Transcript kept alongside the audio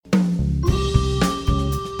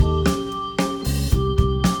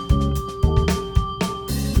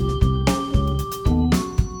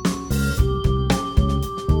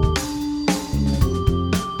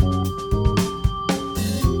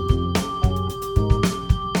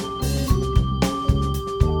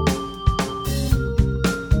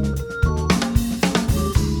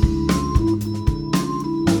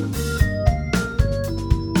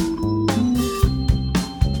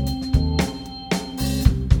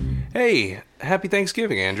Hey, happy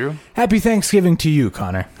Thanksgiving, Andrew. Happy Thanksgiving to you,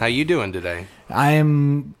 Connor. How you doing today? I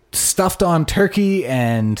am stuffed on turkey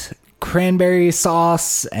and cranberry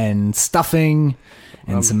sauce and stuffing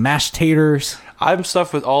and some mashed taters. I'm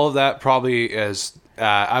stuffed with all of that probably as...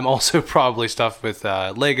 I'm also probably stuffed with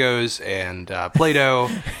Legos and Play-Doh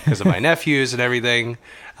because of my nephews and everything.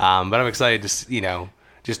 But I'm excited to,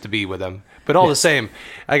 just to be with them. But all the same,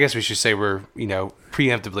 I guess we should say we're,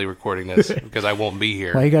 preemptively recording this because I won't be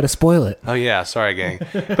here. Why you got to spoil it? Oh, yeah. Sorry, gang.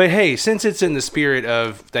 But hey, since it's in the spirit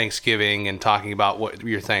of Thanksgiving and talking about what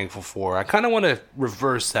you're thankful for, I kind of want to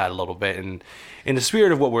reverse that a little bit. And in the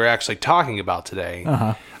spirit of what we're actually talking about today,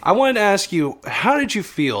 I wanted to ask you, how did you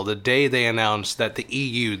feel the day they announced that the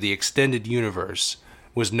EU, the extended universe,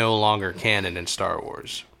 was no longer canon in Star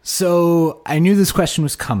Wars? So I knew this question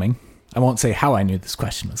was coming. I won't say how I knew this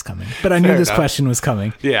question was coming, but I knew this question was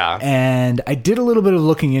coming. Yeah. And I did a little bit of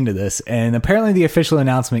looking into this, and apparently the official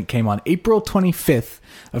announcement came on April 25th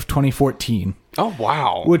of 2014. Oh,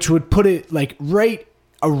 wow. Which would put it like right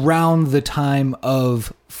around the time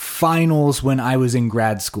of finals when I was in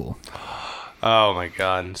grad school. Oh my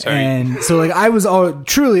God. Sorry. And so like I was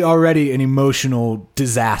truly already an emotional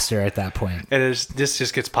disaster at that point. And this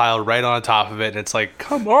just gets piled right on top of it, and it's like,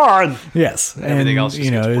 come on. Yes. Everything else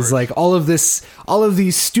just gets it was worse. like all of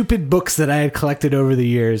these stupid books that I had collected over the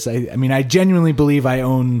years. I mean, I genuinely believe I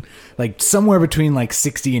own like somewhere between like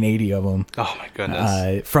 60 and 80 of them. Oh my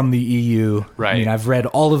goodness. From the EU. Right. I mean, I've read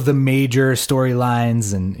all of the major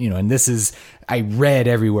storylines and, and this is, I read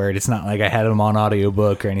every word. It's not like I had them on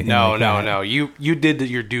audiobook or anything like that. No. You did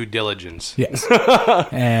your due diligence. Yes.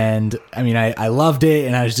 And I mean, I loved it,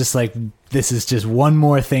 and I was just like, this is just one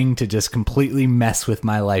more thing to just completely mess with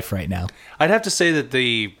my life right now. I'd have to say that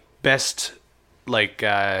the best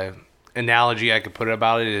analogy I could put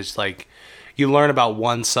about it is like you learn about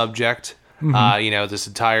one subject, this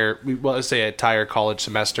entire college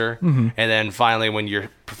semester, and then finally when your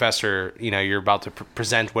professor, you're about to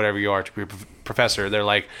present whatever you are to your professor, they're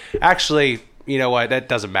like, actually, you know what, that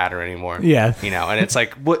doesn't matter anymore. Yeah. And it's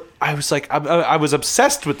like, what I was like, I was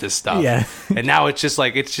obsessed with this stuff. Yeah. And now it's just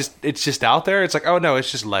like, it's just out there. It's like, oh no, it's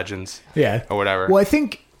just legends. Yeah. Or whatever. Well, I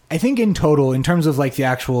think in total, in terms of like the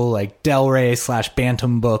actual like Del Rey /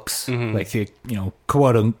 Bantam books, like the,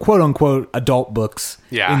 quote unquote adult books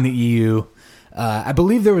in the EU, I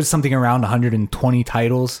believe there was something around 120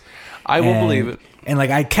 titles. I will believe it. And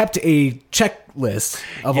like I kept a checklist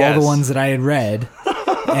of all the ones that I had read.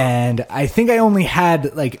 And I think I only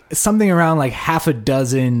had like something around like half a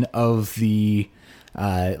dozen of the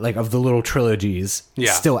of the little trilogies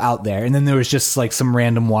still out there. And then there was just like some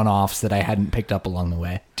random one-offs that I hadn't picked up along the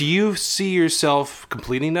way. Do you see yourself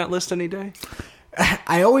completing that list any day?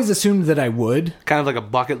 I always assumed that I would. Kind of like a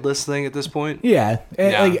bucket list thing at this point? Yeah.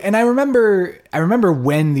 And I remember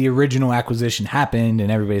when the original acquisition happened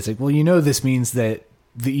and everybody's like, well, this means that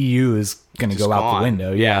the EU is going to go out the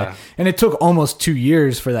window. Yeah. And it took almost 2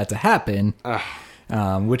 years for that to happen,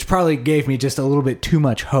 which probably gave me just a little bit too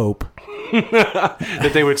much hope.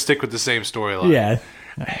 That they would stick with the same storyline. Yeah.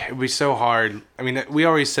 It would be so hard. I mean, we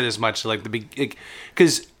already said as much like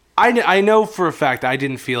because I know for a fact I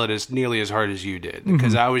didn't feel it as nearly as hard as you did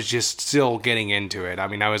because I was just still getting into it. I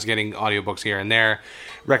mean, I was getting audiobooks here and there,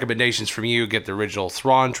 recommendations from you, get the original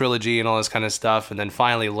Thrawn trilogy and all this kind of stuff, and then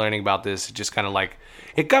finally learning about this, it just kind of like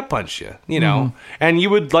it gut punched you, and you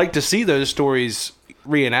would like to see those stories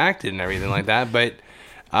reenacted and everything like that, but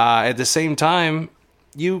at the same time,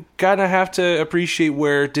 you kind of have to appreciate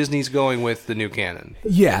where Disney's going with the new canon.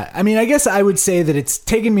 Yeah, I mean, I guess I would say that it's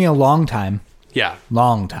taken me a long time. Yeah.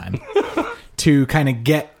 Long time to kind of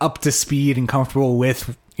get up to speed and comfortable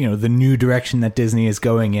with, the new direction that Disney is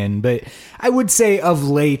going in. But I would say of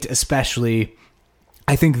late, especially,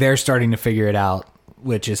 I think they're starting to figure it out,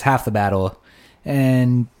 which is half the battle.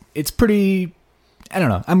 And it's pretty, I don't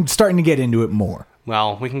know, I'm starting to get into it more.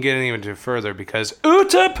 Well, we can get even further because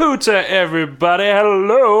Oota Poota, everybody.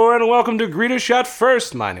 Hello, and welcome to Greeter Shot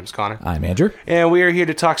First. My name's Connor. I'm Andrew. And we are here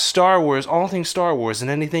to talk Star Wars, all things Star Wars,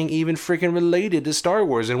 and anything even freaking related to Star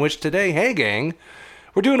Wars, in which today, hey gang,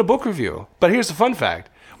 we're doing a book review. But here's the fun fact.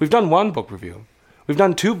 We've done one book review. We've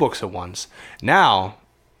done 2 books at once. Now,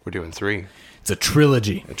 we're doing 3. It's a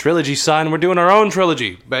trilogy. A trilogy, son. We're doing our own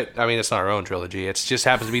trilogy. But, I mean, it's not our own trilogy. It just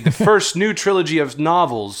happens to be the first new trilogy of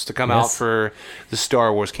novels to come out for the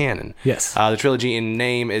Star Wars canon. Yes. The trilogy in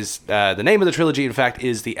name is... the name of the trilogy, in fact,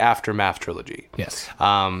 is the Aftermath trilogy. Yes.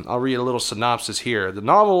 I'll read a little synopsis here. The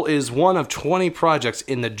novel is one of 20 projects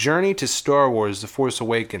in the Journey to Star Wars: The Force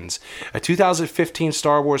Awakens, a 2015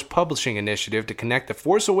 Star Wars publishing initiative to connect The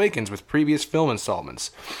Force Awakens with previous film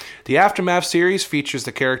installments. The Aftermath series features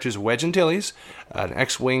the characters Wedge Antilles, an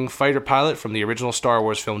X-Wing fighter pilot from the original Star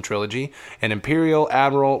Wars film trilogy, and Imperial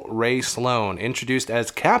Admiral Ray Sloan, introduced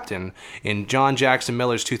as Captain in John Jackson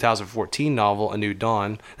Miller's 2014 novel, A New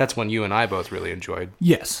Dawn. That's one you and I both really enjoyed.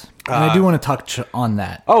 Yes. And I do want to touch on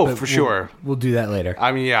that. Oh, for sure. We'll do that later.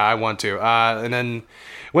 I mean, yeah, I want to. And then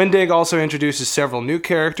Wendig also introduces several new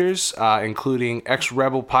characters, including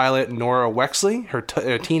ex-rebel pilot Nora Wexley, her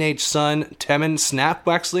teenage son Temmin Snap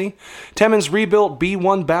Wexley, Temmin's rebuilt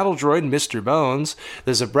B-1 battle droid Mr. Bones,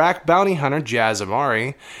 the Zabrak bounty hunter Jaz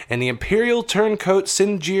Amari, and the Imperial turncoat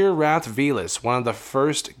Sinjir Rath Velas, one of the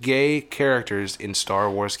first gay characters in Star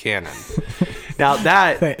Wars canon. Now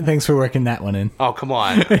that... Thanks for working that one in. Oh, come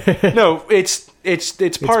on. No, it's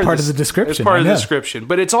part of the description. It's part of the description,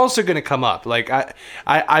 but it's also going to come up. Like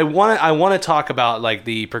I want to talk about like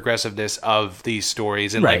the progressiveness of these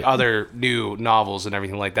stories and like other new novels and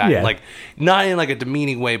everything like that. Yeah. Like not in like a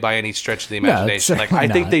demeaning way by any stretch of the imagination. No, like I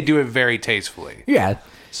think they do it very tastefully. Yeah.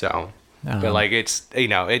 So, but like it's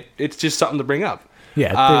it's just something to bring up.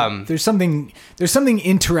 Yeah, there's something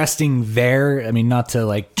interesting there. I mean, not to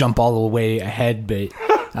like jump all the way ahead, but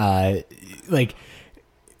like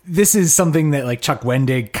this is something that like Chuck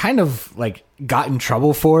Wendig kind of like got in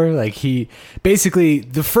trouble for. Like he basically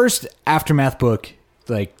the first Aftermath book,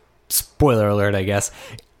 like spoiler alert, I guess,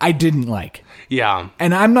 I didn't like. Yeah,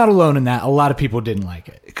 and I'm not alone in that. A lot of people didn't like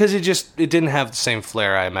it because it didn't have the same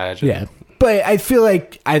flair, I imagine. Yeah. But I feel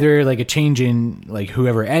like either like a change in like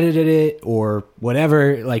whoever edited it or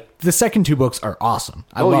whatever, like the second two books are awesome.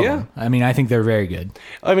 I love them. I mean, I think they're very good.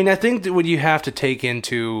 I mean, I think that what you have to take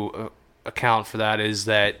into account for that is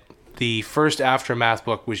that the first Aftermath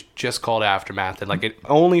book was just called Aftermath, and like it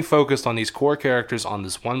only focused on these core characters on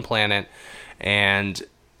this one planet, and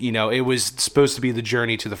you know, it was supposed to be the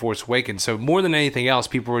journey to The Force Awakens. So more than anything else,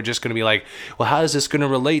 people were just going to be like, well, how is this going to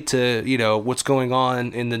relate to, you know, what's going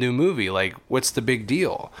on in the new movie? Like, what's the big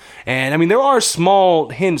deal? And I mean, there are small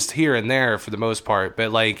hints here and there for the most part,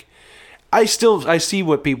 but like, I see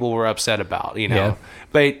what people were upset about, you know,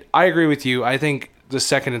 but I agree with you. I think the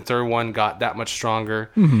second and third one got that much stronger.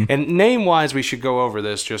 Mm-hmm. And name-wise, we should go over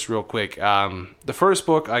this just real quick. The first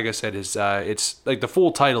book, like I said, is it's like the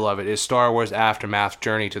full title of it is Star Wars Aftermath: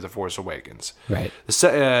 Journey to the Force Awakens. Right.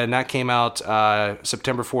 And that came out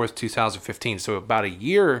September 4th, 2015. So about a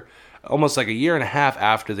year, almost like a year and a half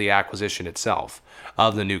after the acquisition itself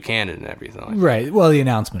of the new canon and everything like that. Right. Well, the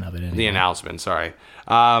announcement of it. Anyway. The announcement, sorry.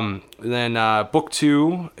 Then book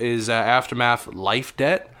 2 is Aftermath Life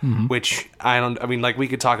Debt, which we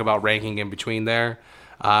could talk about ranking in between there.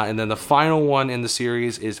 And then the final one in the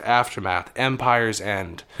series is Aftermath Empire's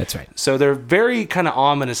End. That's right. So they're very kind of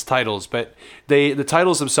ominous titles, but the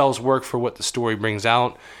titles themselves work for what the story brings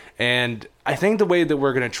out. And I think the way that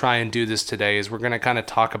we're going to try and do this today is we're going to kind of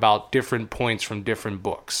talk about different points from different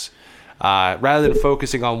books. Rather than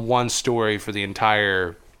focusing on one story for the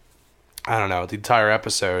entire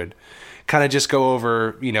episode, kind of just go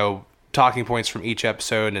over, you know, talking points from each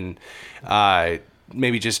episode and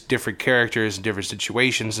maybe just different characters and different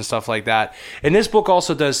situations and stuff like that. And this book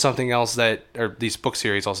also does something else this book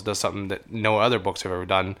series also does something that no other books have ever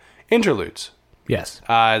done: interludes. Yes.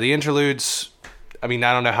 The interludes, I mean,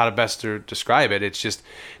 I don't know how to best to describe it. It's just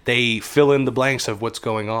they fill in the blanks of what's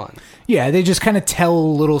going on. Yeah, they just kind of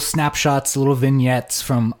tell little snapshots, little vignettes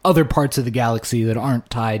from other parts of the galaxy that aren't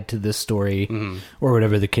tied to this story or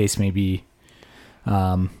whatever the case may be.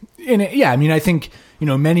 I think, you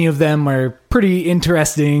know, many of them are pretty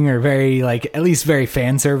interesting or very, like, at least very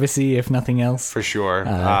fan servicey, if nothing else. For sure.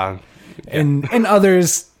 And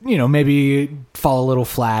others, you know, maybe fall a little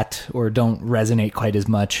flat or don't resonate quite as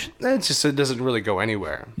much. It's just, it doesn't really go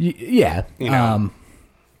anywhere. Yeah. You know?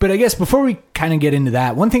 But I guess before we kind of get into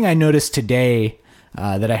that, one thing I noticed today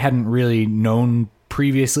that I hadn't really known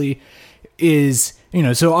previously is, you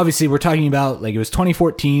know, so obviously we're talking about, like, it was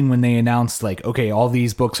 2014 when they announced, like, okay, all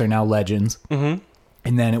these books are now legends. Mm-hmm.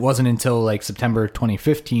 And then it wasn't until, like, September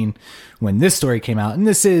 2015 when this story came out. And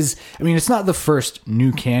this is, I mean, it's not the first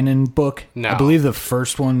new canon book. No. I believe the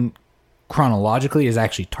first one chronologically is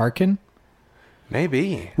actually Tarkin.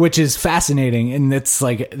 Maybe. Which is fascinating. And it's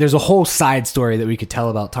like, there's a whole side story that we could tell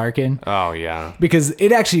about Tarkin. Oh, yeah. Because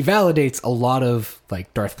it actually validates a lot of,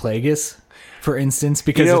 like, Darth Plagueis, for instance,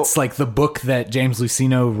 because it's like the book that James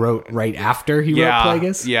Luceno wrote right after he wrote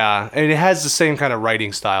Plagueis. Yeah, and it has the same kind of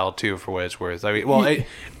writing style, too, for what it's worth. I mean, well,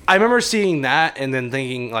 I remember seeing that and then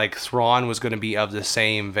thinking, like, Thrawn was going to be of the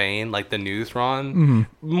same vein, like the new Thrawn,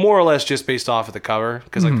 more or less just based off of the cover,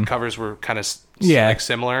 because, like, the covers were kind of like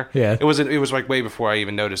similar. Yeah. It was like way before I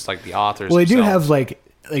even noticed, like, the authors Well, they themselves. do have,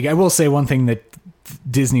 like I will say one thing that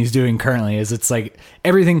Disney's doing currently is it's like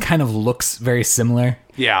everything kind of looks very similar.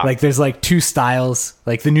 Yeah. Like there's like two styles.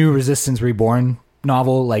 Like the new Resistance Reborn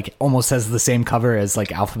novel like almost has the same cover as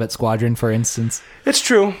like Alphabet Squadron, for instance. It's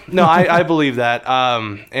true. No, I believe that.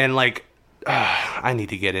 And like, I need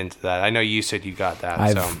to get into that. I know you said you got that.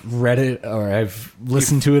 I've read it or I've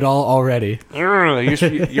listened to it all already.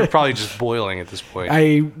 You're probably just boiling at this point.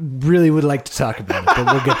 I really would like to talk about it, but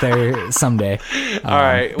we'll get there someday. All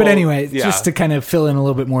right. But well, anyway, yeah. just to kind of fill in a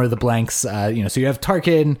little bit more of the blanks, so you have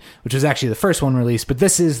Tarkin, which was actually the first one released, but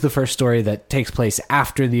this is the first story that takes place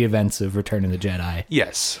after the events of Return of the Jedi.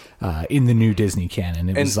 Yes. In the new Disney canon.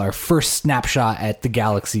 It was our first snapshot at the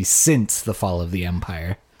galaxy since the fall of the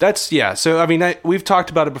Empire. So I mean, we've talked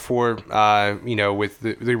about it before. With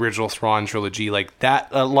the original Thrawn trilogy, like that.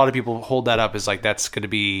 A lot of people hold that up as like that's going to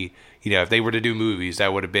be, if they were to do movies,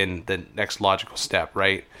 that would have been the next logical step,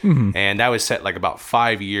 right? Mm-hmm. And that was set like about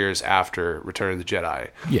 5 years after Return of the Jedi.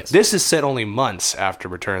 Yes. This is set only months after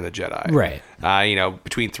Return of the Jedi. Right.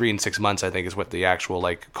 Between 3 and 6 months, I think is what the actual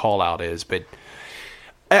like call out is. But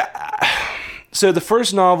so the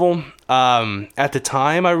first novel, at the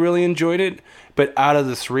time, I really enjoyed it. But out of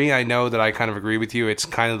the three, I know that I kind of agree with you. It's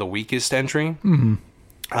kind of the weakest entry.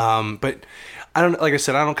 Mm-hmm. But I don't, like I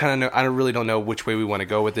said, I don't really know which way we want to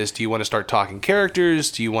go with this. Do you want to start talking characters?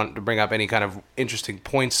 Do you want to bring up any kind of interesting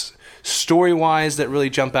points story-wise that really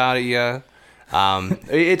jump out at you?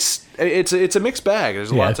 It's a mixed bag.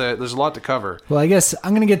 There's a lot to cover. Well, I guess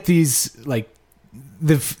I'm gonna get these like.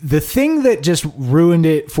 The thing that just ruined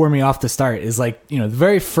it for me off the start is like, the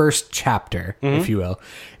very first chapter, if you will.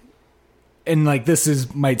 And like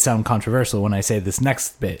might sound controversial when I say this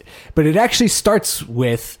next bit, but it actually starts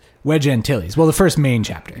with Wedge Antilles. Well, the first main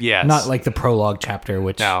chapter. Yes. Not like the prologue chapter,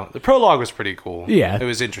 which... No, the prologue was pretty cool. Yeah. It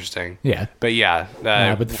was interesting. Yeah. But yeah.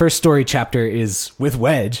 But the first story chapter is with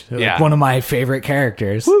Wedge. Like one of my favorite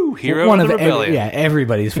characters. Woo! Hero of the Rebellion.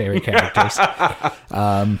 Everybody's favorite characters.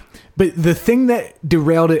 But the thing that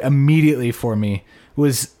derailed it immediately for me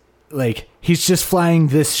was like, he's just flying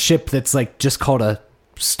this ship that's like just called a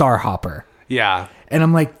Starhopper. Yeah. And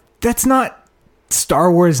I'm like, that's not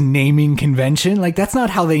Star Wars naming convention. Like, that's not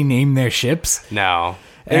how they name their ships. No.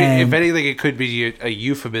 And if anything, it could be a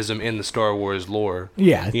euphemism in the Star Wars lore.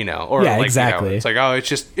 Yeah. Or like, exactly. It's like, oh, it's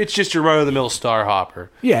just your run-of-the-mill Starhopper.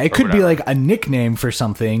 Yeah, it could be like a nickname for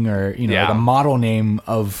something or, like a model name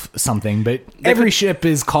of something. But every ship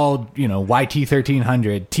is called,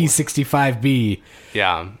 YT-1300, T-65B.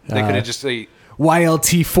 Yeah. They could have just...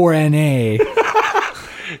 YLT-4NA.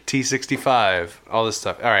 T-65, all this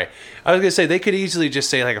stuff. All right. I was going to say, they could easily just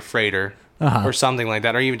say like a freighter or something like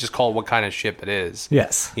that, or even just call what kind of ship it is.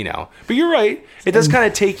 Yes. But you're right. It does kind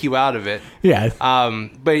of take you out of it. Yeah.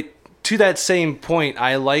 But to that same point,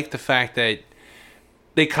 I like the fact that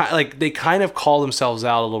they kind of call themselves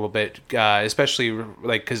out a little bit, especially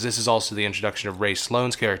like because this is also the introduction of Ray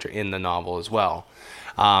Sloane's character in the novel as well.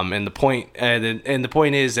 And the point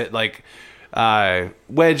is that like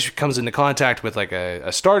Wedge comes into contact with like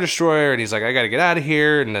a Star Destroyer, and he's like, I got to get out of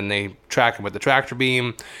here. And then they track him with the tractor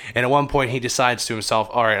beam. And at one point, he decides to himself,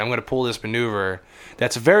 all right, I'm going to pull this maneuver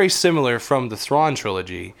that's very similar from the Thrawn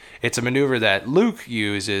trilogy. It's a maneuver that Luke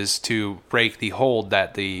uses to break the hold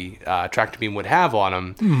that the tractor beam would have on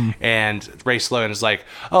him. Mm. And Ray Sloane is like,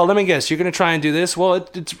 oh, let me guess, you're going to try and do this? Well,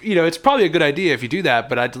 it's probably a good idea if you do that,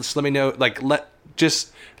 but just let me know, like,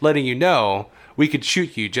 letting you know, we could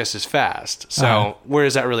shoot you just as fast. So where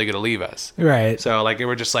is that really going to leave us? Right. So like,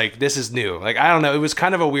 we're just like, this is new. Like, I don't know. It was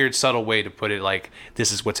kind of a weird, subtle way to put it. Like,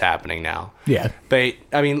 this is what's happening now. Yeah. But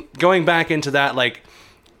I mean, going back into that, like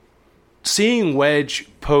seeing Wedge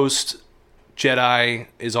post Jedi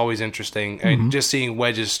is always interesting. Mm-hmm. And just seeing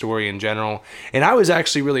Wedge's story in general. And I was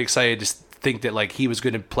actually really excited to think that like he was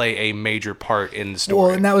going to play a major part in the story.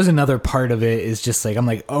 Well, and that was another part of it is just like, I'm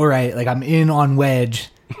like, all right, like I'm in on Wedge.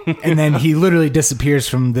 And then he literally disappears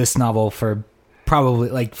from this novel for probably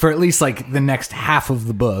like for at least like the next half of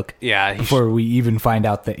the book. Yeah. Before we even find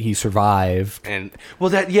out that he survived. And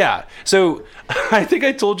so I think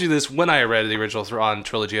I told you this when I read the original Thrawn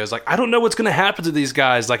trilogy. I was like, I don't know what's going to happen to these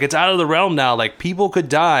guys. Like, it's out of the realm now. Like, people could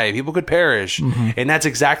die, people could perish. Mm-hmm. And that's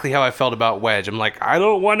exactly how I felt about Wedge. I'm like, I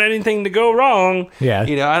don't want anything to go wrong. Yeah.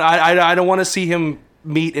 I don't want to see him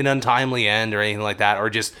meet an untimely end or anything like that, or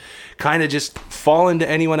just kind of just fall into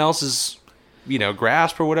anyone else's,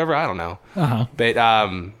 grasp or whatever. I don't know. Uh-huh. But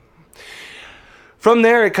from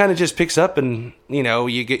there, it kind of just picks up and,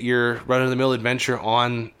 you get your run-of-the-mill adventure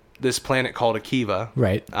on this planet called Akiva.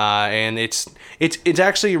 Right. And it's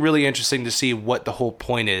actually really interesting to see what the whole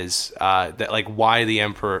point is, that like why the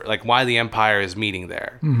Empire is meeting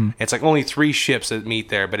there. It's like only 3 ships that meet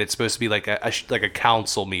there, but it's supposed to be like a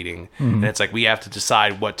council meeting, and it's like we have to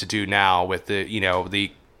decide what to do now with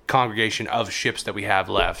the congregation of ships that we have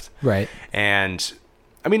left. Right. And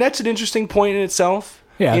I mean that's an interesting point in itself.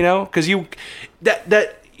 Yeah. Because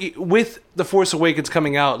with The Force Awakens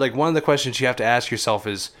coming out, like one of the questions you have to ask yourself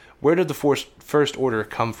is, where did the First Order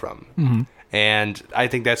come from? And I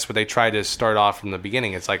think that's what they try to start off from the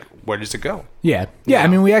beginning. It's like, where does it go? Yeah. I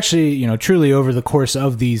mean, we actually, truly over the course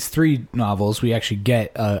of these 3 novels, we actually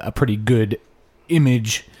get a pretty good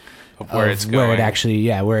image of where it's going.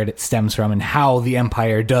 Where it stems from, and how the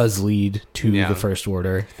Empire does lead to the First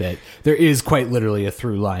Order. That there is quite literally a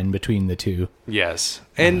through line between the 2. Yes,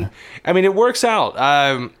 and I mean it works out.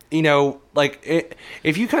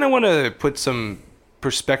 If you kind of want to put some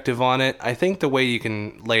perspective on it, I think the way you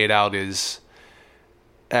can lay it out is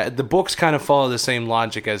the books kind of follow the same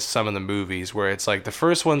logic as some of the movies, where it's like the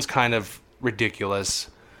first one's kind of ridiculous.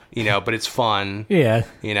 But it's fun. Yeah.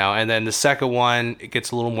 And then the second one, it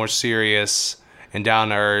gets a little more serious and down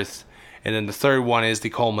to earth. And then the third one is the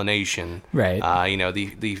culmination. Right.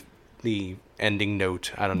 The ending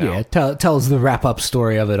note. I don't know. Yeah, tells the wrap-up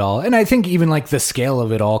story of it all. And I think even, like, the scale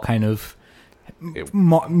of it all kind of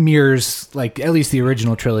mirrors, like, at least the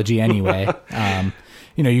original trilogy anyway.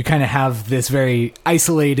 You kind of have this very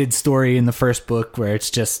isolated story in the first book where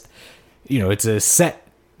it's just,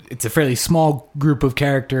 it's a fairly small group of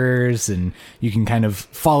characters, and you can kind of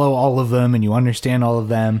follow all of them and you understand all of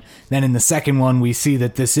them. Then in the second one, we see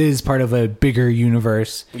that this is part of a bigger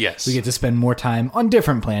universe. Yes. We get to spend more time on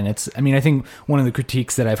different planets. I mean, I think one of the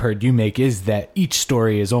critiques that I've heard you make is that each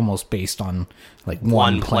story is almost based on like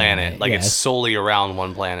one planet. Like it's solely around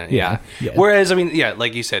one planet. Yeah. Whereas, I mean,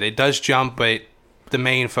 like you said, it does jump, but the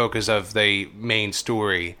main focus of the main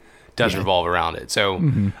story does revolve around it. So,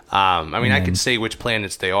 I could say which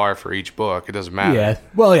planets they are for each book. It doesn't matter. Yeah.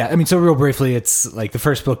 Well, yeah. I mean, so real briefly, it's like the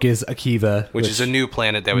first book is Akiva, which is a new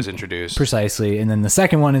planet that was introduced. Precisely. And then the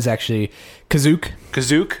second one is actually Kashyyyk.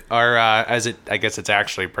 Kashyyyk, or I guess it's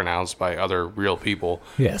actually pronounced by other real people.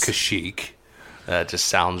 Yes. Kashyyyk. That just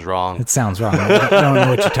sounds wrong. It sounds wrong. I don't know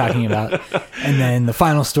what you're talking about. And then the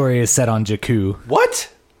final story is set on Jakku.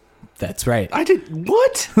 What? That's right. I did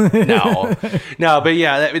what? No, but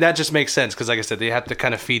yeah, that just makes sense because, like I said, they have to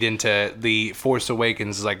kind of feed into the Force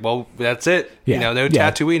Awakens. It's like, well, that's it. Yeah. No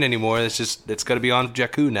Tatooine anymore. It's going to be on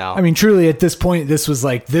Jakku now. I mean, truly, at this point, this was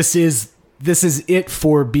like this is it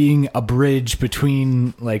for being a bridge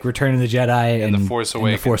between like Return of the Jedi and the Force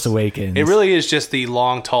Awakens. It really is just the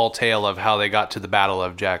long, tall tale of how they got to the Battle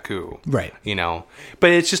of Jakku. Right. But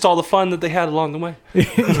it's just all the fun that they had along the way.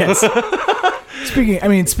 Yes.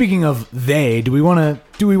 Speaking of do we want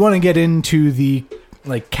to get into the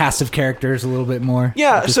like cast of characters a little bit more?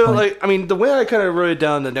 Yeah. So point? The way I kind of wrote it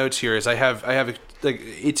down in the notes here is I have like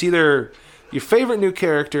it's either your favorite new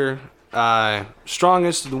character,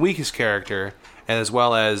 strongest, the weakest character, and as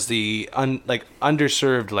well as the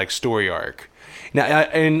underserved like story arc. Now,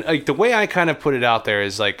 and like the way I kind of put it out there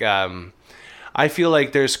is like I feel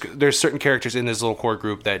like there's certain characters in this little core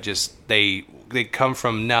group that just they come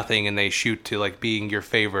from nothing and they shoot to like being your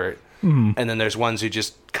favorite, and then there's ones who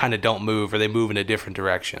just kind of don't move or they move in a different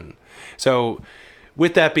direction. So,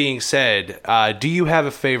 with that being said, do you have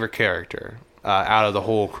a favorite character out of the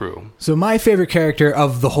whole crew? So my favorite character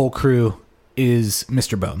of the whole crew is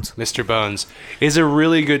Mr. Bones. Mr. Bones is a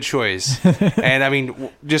really good choice. And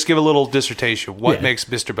just give a little dissertation. What makes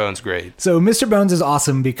Mr. Bones great? So Mr. Bones is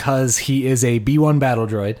awesome because he is a B-1 battle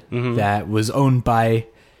droid that was owned by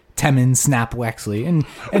Temmin Snap Wexley.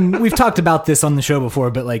 And we've talked about this on the show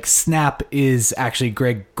before, but like Snap is actually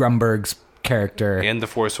Greg Grunberg's character in The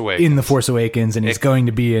Force Awakens. And he's going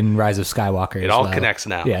to be in Rise of Skywalker. It all connects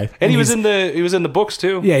now. Yeah. And he was in the books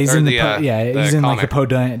too. Yeah, he's in he's in like the Poe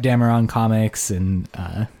Dameron comics, and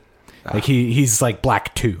like he's like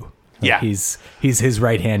Black 2. Like he's his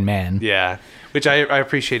right-hand man. Yeah. Which I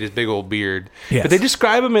appreciate his big old beard. Yes. But they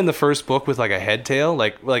describe him in the first book with like a head tail,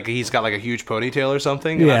 like he's got like a huge ponytail or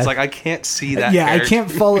something. And I was like, I can't see that. Yeah, character. I can't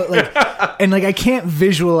follow and like I can't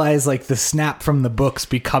visualize like the Snap from the books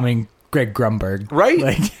becoming Greg Grunberg. Right?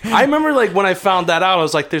 Like, I remember like when I found that out, I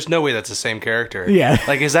was like, there's no way that's the same character. Yeah.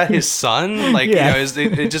 Like, is that his son? Like,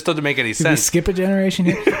 it just doesn't make any sense. Did we skip a generation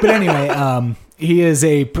here? But anyway, he is so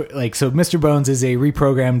Mr. Bones is a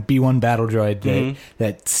reprogrammed B-1 battle droid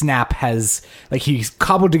that Snap has, like, he's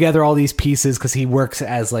cobbled together all these pieces because he works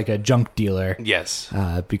as like a junk dealer. Yes.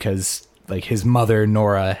 Because like his mother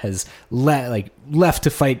Nora has left to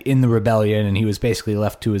fight in the rebellion, and he was basically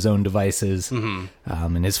left to his own devices.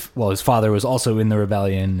 And his father was also in the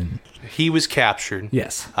rebellion, and he was captured.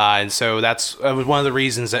 Yes, and so that was one of the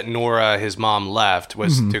reasons that Nora, his mom, left,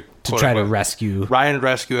 was to try to rescue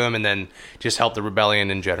him, and then just help the rebellion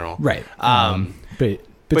in general. Right.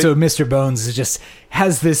 But so Mr. Bones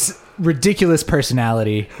has this ridiculous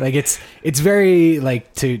personality. Like it's very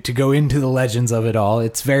like to go into the legends of it all.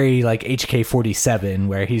 It's very like HK-47,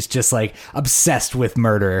 where he's just like obsessed with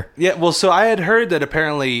murder. Yeah. Well, so I had heard that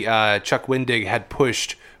apparently Chuck Wendig had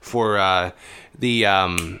pushed for to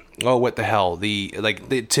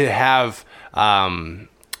have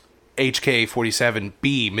HK-47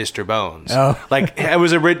 be Mr. Bones. Oh. Like that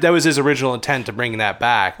was his original intent to bring that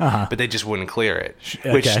back, but they just wouldn't clear it,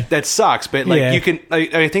 which that sucks. But like you can,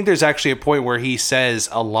 I think there's actually a point where he says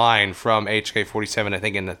a line from HK-47, I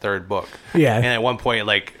think in the third book. Yeah, and at one point,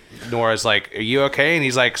 like Nora's like, "Are you okay?" And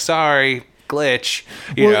he's like, "Sorry." Glitch,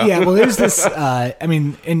 you know? Yeah, well, there's this, I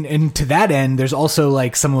mean, and to that end, there's also,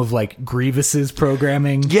 like, some of, like, Grievous's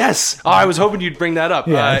programming. Yes! Oh, I was hoping you'd bring that up.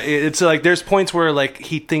 Yeah. It's, like, there's points where, like,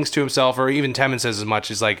 he thinks to himself, or even Temin says as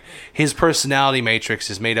much, is, like, his personality matrix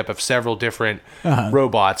is made up of several different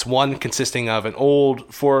robots, one consisting of an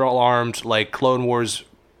old, four-armed, like, Clone Wars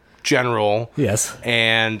general, yes,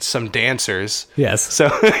 and some dancers, yes.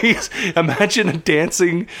 So imagine a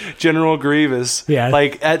dancing General Grievous,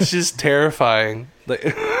 like that's just terrifying. and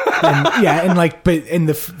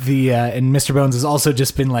Mr. Bones has also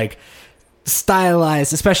just been like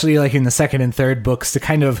stylized, especially like in the second and third books, to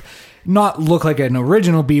kind of not look like an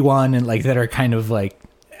original B1, and like that are kind of like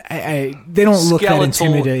they don't look that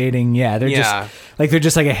intimidating. Yeah, they're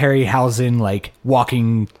just like a Harryhausen like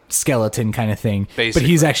walking skeleton kind of thing. Basically. But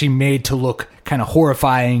he's actually made to look kind of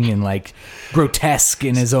horrifying and like grotesque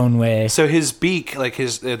in his own way. So his beak, like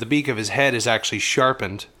the beak of his head, is actually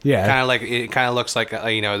sharpened. Yeah, kind of like it kind of looks like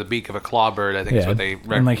the beak of a clawbird. I think is what they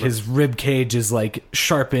and like his rib cage is like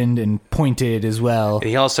sharpened and pointed as well. And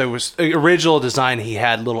he also was original design. He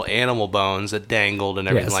had little animal bones that dangled and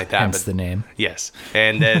everything like that. Hence the name. Yes,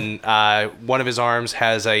 and then one of his arms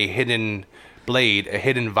has a hidden blade, a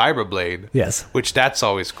hidden vibroblade. Yes, which that's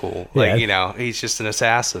always cool. Like he's just an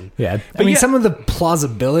assassin. Yeah, I mean some of the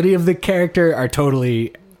plausibility of the character are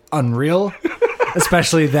totally unreal,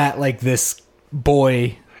 especially that like this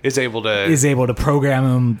boy is able to program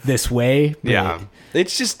him this way. Yeah.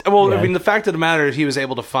 It's just, I mean, the fact of the matter is he was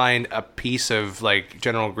able to find a piece of, like,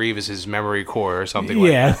 General Grievous's memory core or something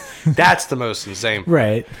like that. That's the most insane.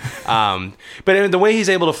 Right. But the way he's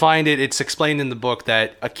able to find it, it's explained in the book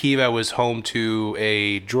that Akiva was home to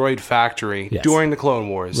a droid factory during the Clone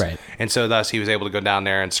Wars. Right. And so thus he was able to go down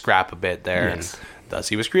there and scrap a bit there. Yes. And thus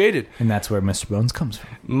he was created. And that's where Mr. Bones comes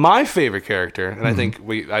from. My favorite character, and I think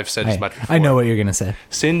I've said as much before. I know what you're going to say.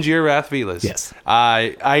 Sinjir Rathvelas. Yes.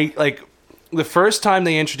 I like... The first time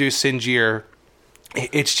they introduced Sinjir,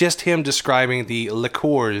 it's just him describing the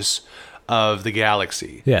liqueurs of the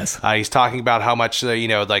galaxy. Yes, he's talking about how much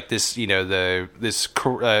like this, this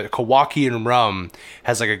Kowakian rum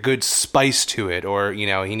has like a good spice to it, or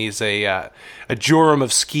he needs a jorum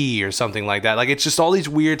of ski or something like that. Like it's just all these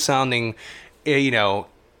weird sounding,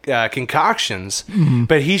 concoctions. Mm-hmm.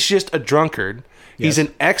 But he's just a drunkard. He's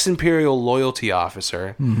an ex-Imperial loyalty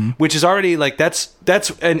officer, which is already like that's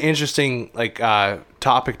an interesting like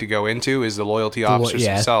topic to go into, is the loyalty officers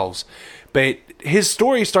themselves. But his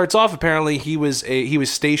story starts off, apparently he was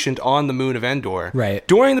stationed on the moon of Endor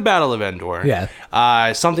during the Battle of Endor.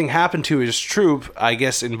 Yeah, something happened to his troop, I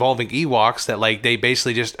guess involving Ewoks, that like they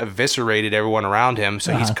basically just eviscerated everyone around him.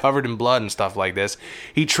 So he's covered in blood and stuff like this.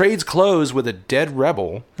 He trades clothes with a dead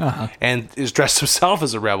rebel and is dressed himself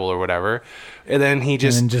as a rebel or whatever. And then he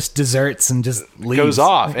just deserts and just leaves. Goes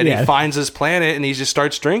off, and he finds his planet, and he just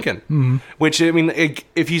starts drinking. Mm-hmm. Which, I mean,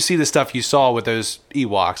 if you see the stuff you saw with those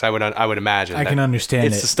Ewoks, I would imagine. I can understand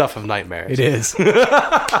it's the stuff of nightmares. It is.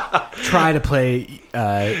 Try to play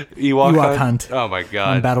Ewok Hunt. Oh my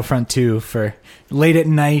god! On Battlefront 2 for late at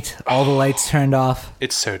night, all the lights turned off.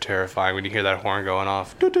 It's so terrifying when you hear that horn going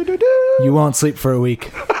off. You won't sleep for a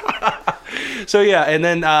week. So yeah, and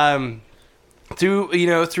then.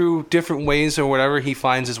 Through different ways or whatever, he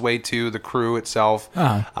finds his way to the crew itself.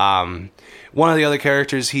 One of the other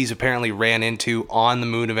characters he's apparently ran into on the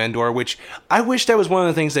moon of Endor, which I wish that was one of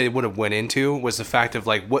the things they would have went into, was the fact of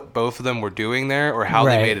like what both of them were doing there or how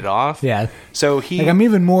they made it off. Yeah. So I'm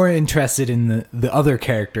even more interested in the other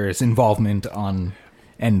characters' involvement on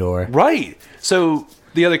Endor. Right. So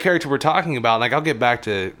the other character we're talking about, like I'll get back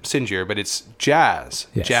to Sinjir, but it's Jazz.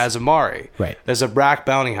 Yes. Jazz Amari. Right. As a Brak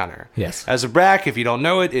bounty hunter. Yes. As a Brak, if you don't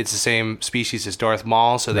know it, it's the same species as Darth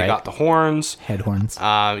Maul, so they Right. got the horns. Head horns.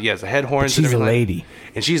 Yeah, the head horns. She's and a everything. lady.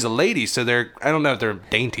 And she's a lady, so I don't know if they're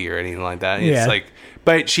dainty or anything like that. It's Yeah. like,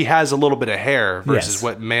 but she has a little bit of hair versus Yes.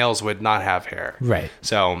 what males would not have hair. Right.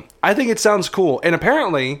 So I think it sounds cool. And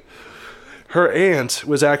apparently, her aunt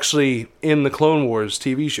was actually in the Clone Wars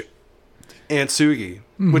TV show, Aunt Sugi,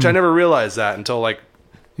 which I never realized that until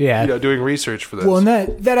Yeah. doing research for this. Well, and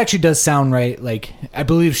that actually does sound right. Like, I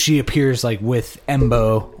believe she appears like with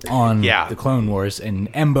Embo on Yeah. the Clone Wars,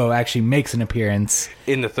 and Embo actually makes an appearance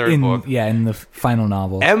in the third book. Yeah, in the final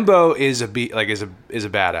novel. Embo is a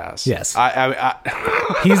badass. Yes. I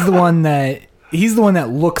He's the one that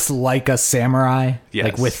looks like a samurai. Yes.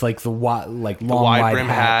 Like with like the long wide brim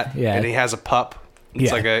hat. Yeah. And he has a pup. It's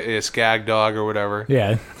Yeah. like a skag dog or whatever.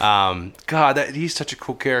 Yeah. God, he's such a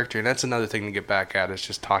cool character, and that's another thing to get back at is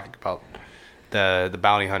just talking about the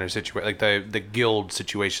bounty hunter situation, like the guild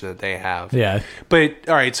situation that they have. Yeah. But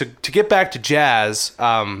all right, so to get back to Jazz,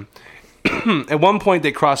 at one point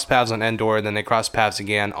they crossed paths on Endor, and then they crossed paths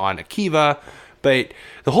again on Akiva. But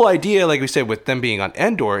the whole idea, like we said, with them being on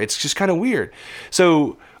Endor, it's just kind of weird.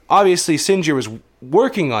 So obviously Sinjir was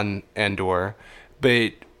working on Endor,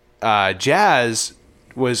 but Jazz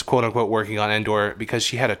was quote unquote working on Endor because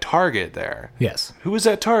she had a target there. Yes. Who was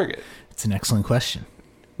that target? It's an excellent question.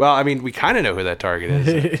 Well, I mean, we kind of know who that target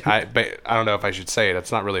is. But I don't know if I should say it.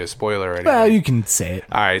 It's not really a spoiler or anything. Well, you can say it.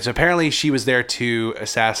 All right, so apparently she was there to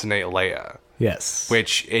assassinate Leia. Yes.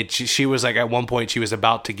 Which she was like, at one point she was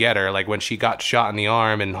about to get her, like when she got shot in the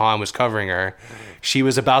arm and Han was covering her, she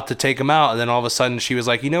was about to take him out, and then all of a sudden she was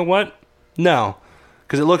like, you know what? No.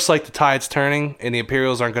 Because it looks like the tide's turning and the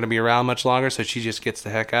Imperials aren't going to be around much longer, so she just gets the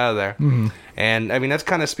heck out of there. Mm-hmm. And I mean, that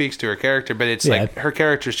kind of speaks to her character, but it's like her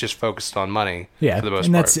character's just focused on money for the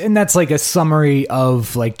most part. And that's like a summary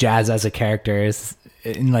of like Jazz as a character. Is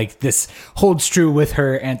and like this holds true with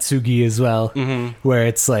her Aunt Sugi as well, where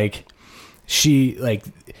it's like she's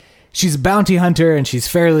a bounty hunter and she's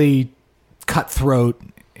fairly cutthroat.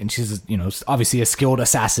 And she's, obviously a skilled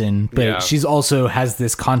assassin, but she's also has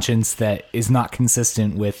this conscience that is not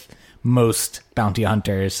consistent with most bounty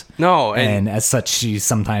hunters. No. And as such, she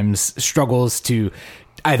sometimes struggles to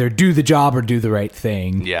either do the job or do the right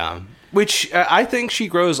thing. Yeah. Which I think she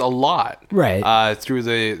grows a lot. Right. Through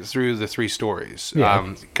the three stories.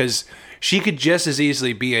 Yeah. Because she could just as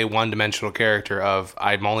easily be a one-dimensional character of,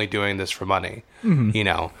 I'm only doing this for money.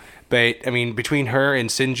 But, I mean, between her and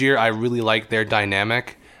Sinjir, I really like their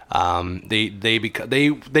dynamic.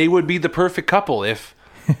 They would be the perfect couple if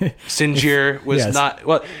Sinjir was not,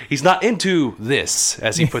 well, he's not into this,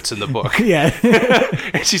 as he puts in the book. Yeah.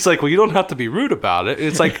 And she's like, well, you don't have to be rude about it.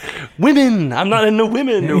 It's like, women, I'm not into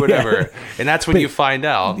women or whatever. Yeah. And that's when you find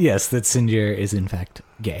out. Yes, that Sinjir is in fact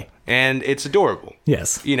gay. And it's adorable.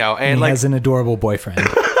 Yes. And he like, has an adorable boyfriend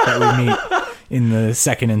that we meet in the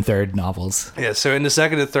second and third novels. yeah, so in the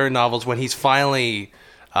second and third novels, when he's finally,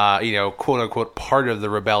 quote unquote, part of the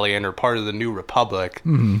rebellion or part of the New Republic,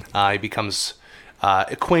 he becomes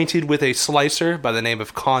acquainted with a slicer by the name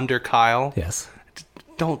of Condor Kyle. Yes.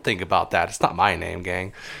 Don't think about that. It's not my name,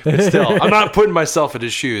 gang. But still, I'm not putting myself in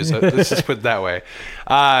his shoes. Let's just put it that way.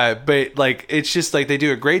 But like, it's just like they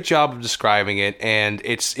do a great job of describing it, and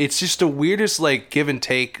it's just the weirdest like give and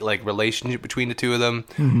take like relationship between the two of them.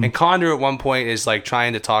 And Condor at one point is like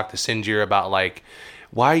trying to talk to Sinjir about like,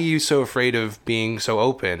 why are you so afraid of being so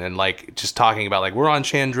open, and like just talking about like, we're on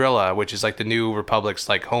Chandrilla, which is like the New Republic's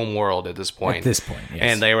like home world at this point. At this point, yes.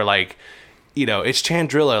 And they were like, it's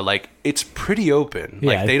Chandrilla, like it's pretty open. Yeah.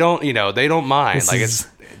 Like they don't mind. Like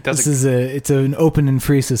It's an open and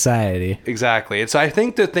free society. Exactly. And so I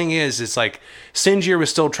think the thing is, it's like Sinjir was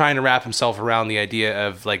still trying to wrap himself around the idea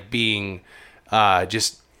of like being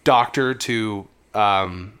just doctor to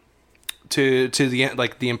the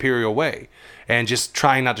Imperial way, and just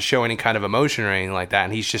trying not to show any kind of emotion or anything like that.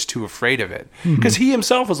 And he's just too afraid of it because he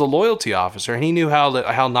himself was a loyalty officer, and he knew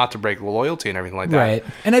how not to break loyalty and everything like that. Right.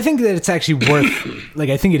 And I think that it's actually worth, like,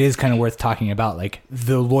 I think it is kind of worth talking about, like,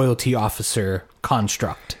 the loyalty officer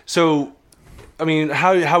construct. So, I mean,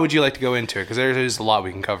 how would you like to go into it? Because there's a lot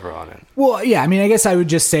we can cover on it. Well, yeah, I mean, I guess I would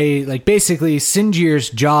just say, like, basically, Sinjir's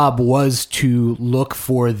job was to look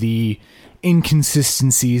for the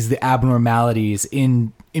inconsistencies, the abnormalities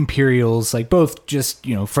in Imperials, like both just,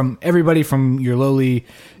 from everybody from your lowly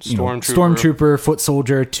stormtrooper, foot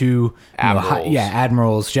soldier to admirals.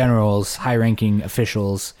 Admirals, generals, high-ranking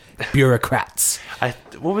officials, bureaucrats.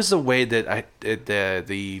 What was the way that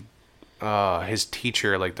his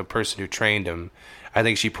teacher, like the person who trained him, I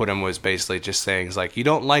think she put him was basically just saying, it's like, you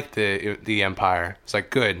don't like the Empire. It's like,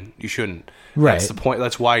 good, you shouldn't. Right. That's the point.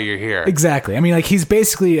 That's why you're here. Exactly. I mean, like, he's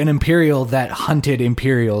basically an Imperial that hunted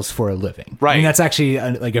Imperials for a living. Right. I mean, that's actually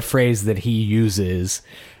like a phrase that he uses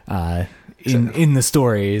in the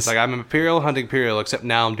stories. It's like, I'm an Imperial hunting Imperial, except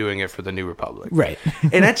now I'm doing it for the New Republic. Right.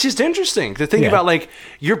 And that's just interesting to think about. Like,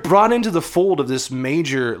 you're brought into the fold of this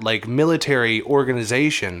major, like, military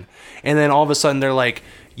organization, and then all of a sudden they're like,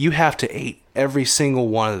 you have to eat every single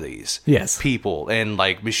one of these people and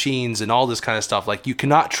like machines and all this kind of stuff. Like, you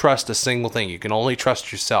cannot trust a single thing. You can only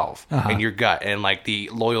trust yourself and your gut and like the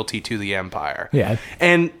loyalty to the Empire. Yeah.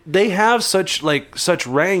 And they have such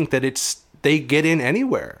rank that they get in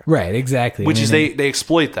anywhere. Right, exactly. Which is they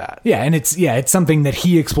exploit that. Yeah, and it's something that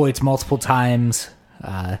he exploits multiple times.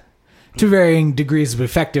 To varying degrees of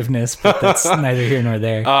effectiveness, but that's neither here nor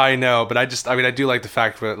there. I know, but I do like the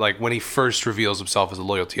fact that, like, when he first reveals himself as a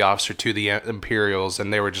loyalty officer to the Imperials,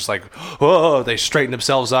 and they were just like, oh, they straightened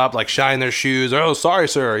themselves up, like, shine their shoes. Oh, sorry,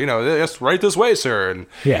 sir. It's right this way, sir. And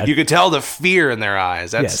you could tell the fear in their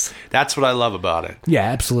eyes. That's what I love about it. Yeah,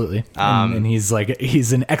 absolutely. And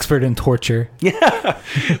he's an expert in torture. Yeah,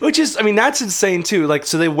 which is, that's insane too. Like,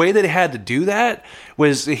 so the way that he had to do that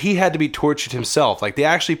was he had to be tortured himself. Like, they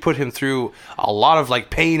actually put him through a lot of like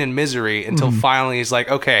pain and misery until finally he's like,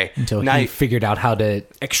 okay, until he figured out how to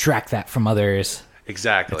extract that from others,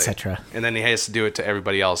 exactly, etc. And then he has to do it to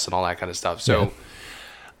everybody else and all that kind of stuff. So,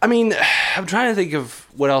 I'm trying to think of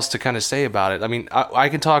what else to kind of say about it. I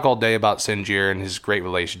can talk all day about Sinjir and his great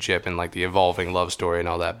relationship and like the evolving love story and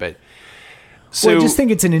all that, but. So, I just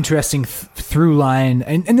think it's an interesting through line,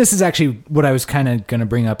 and this is actually what I was kind of going to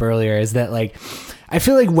bring up earlier, is that, like, I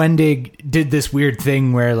feel like Wendig did this weird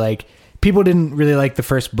thing where, like, people didn't really like the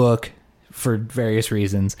first book for various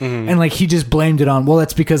reasons, and, like, he just blamed it on, well,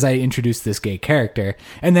 that's because I introduced this gay character,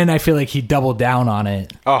 and then I feel like he doubled down on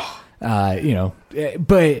it. But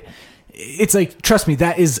it's like, trust me,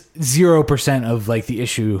 that is 0% of like the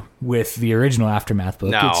issue with the original Aftermath book.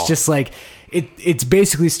 No. It's just like it's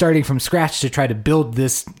basically starting from scratch to try to build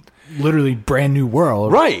this literally brand new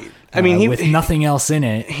world, right? With nothing else in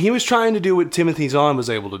it. He was trying to do what Timothy Zahn was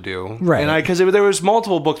able to do, right? And because there was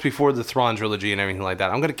multiple books before the Thrawn trilogy and everything like that.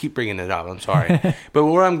 I'm going to keep bringing it up. I'm sorry, but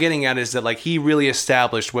what I'm getting at is that, like, he really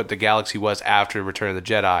established what the galaxy was after Return of the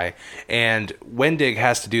Jedi, and Wendig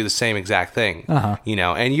has to do the same exact thing.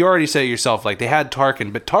 And you already said it yourself, like, they had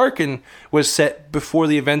Tarkin, but Tarkin was set before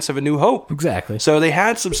the events of A New Hope, exactly. So they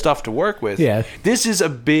had some stuff to work with. Yeah, this is a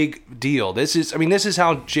big deal. This is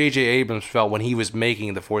how J.J. Abrams felt when he was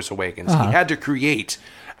making The Force Awakens. He had to create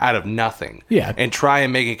out of nothing, and try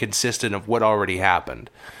and make it consistent of what already happened.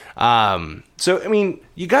 So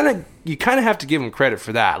you kind of have to give him credit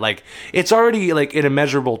for that. Like, it's already like an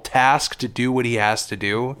immeasurable task to do what he has to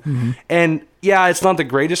do, and yeah, it's not the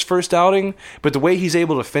greatest first outing, but the way he's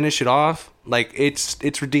able to finish it off, like,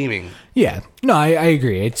 it's redeeming. Yeah, no, I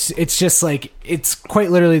agree. It's just like, it's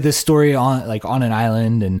quite literally this story on an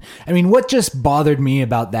island, and what just bothered me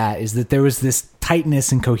about that is that there was this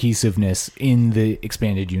tightness and cohesiveness in the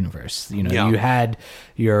expanded universe. You had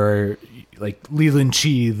your like Leland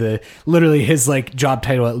Chee, literally his like job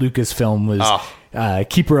title at Lucasfilm was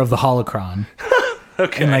Keeper of the Holocron.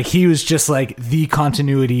 Okay. And like, he was just like the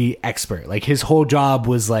continuity expert. Like, his whole job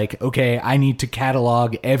was like, okay, I need to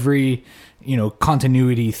catalog every,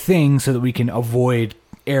 continuity thing so that we can avoid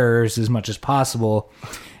errors as much as possible.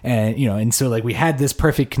 And, and so like, we had this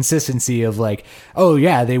perfect consistency of like, oh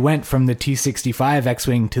yeah, they went from the T-65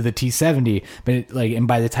 X-Wing to the T-70, but and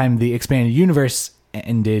by the time the expanded universe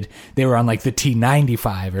ended, they were on like the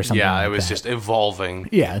T-95 or something. Yeah, like it was just evolving.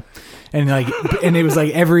 Yeah. And like, and it was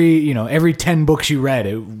like every 10 books you read,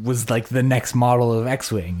 it was like the next model of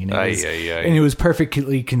X-Wing, and it was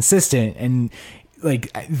perfectly consistent. And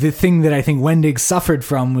like, the thing that I think Wendig suffered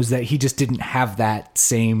from was that he just didn't have that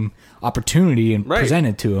same opportunity and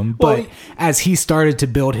presented to him. But as he started to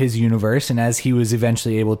build his universe, and as he was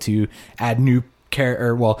eventually able to add new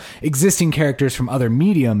existing characters from other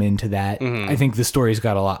medium into that, I think the story's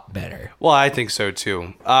got a lot better. Well, I think so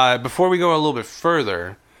too. Before we go a little bit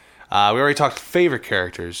further, we already talked favorite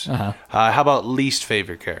characters. How about least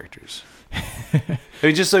favorite characters?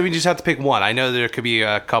 we just have to pick one. I know there could be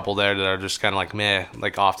a couple there that are just kind of like meh,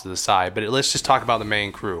 like off to the side. But let's just talk about the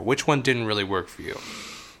main crew. Which one didn't really work for you?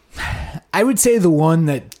 I would say the one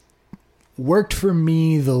that worked for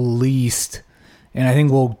me the least, and I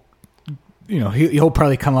think he'll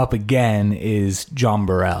probably come up again, is John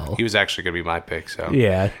Burrell. He was actually going to be my pick. So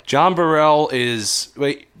yeah, John Burrell is,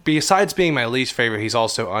 besides being my least favorite, he's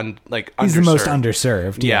also he's the most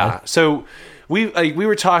underserved. Yeah. So we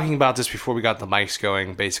were talking about this before we got the mics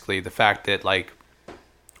going. Basically, the fact that like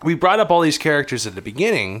we brought up all these characters at the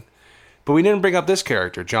beginning, but we didn't bring up this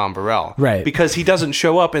character, John Burrell, Right. Because he doesn't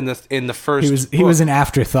show up in the first. He was an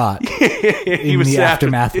afterthought he in was the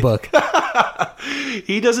Aftermath book.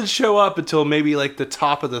 He doesn't show up until maybe like the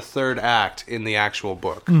top of the third act in the actual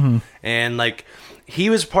book, and like he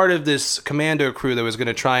was part of this commando crew that was going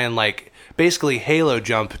to try and like basically halo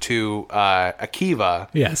jump to Akiva,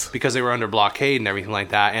 Yes. because they were under blockade and everything like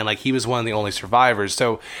that, and like he was one of the only survivors.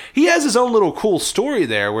 So he has his own little cool story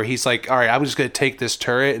there where he's like, all right, I'm just going to take this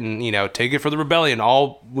turret and take it for the rebellion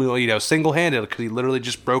all single-handed, because he literally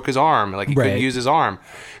just broke his arm, like he Right. couldn't use his arm.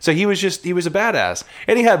 So he was a badass,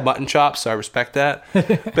 and he had mutton chops, so I respect that.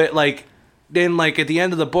 But like then like at the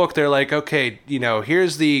end of the book they're like, okay,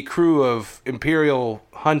 here's the crew of Imperial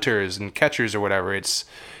hunters and catchers or whatever. It's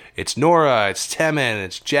Nora, it's Temin,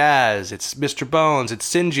 it's Jazz, it's Mr. Bones, it's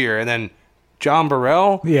Sinjir, and then John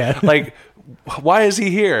Burrell? Yeah. Like, why is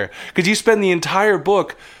he here? Because you spend the entire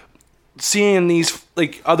book seeing these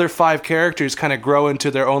like other 5 characters kind of grow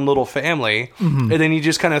into their own little family, and then you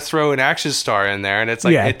just kind of throw an action star in there, and it's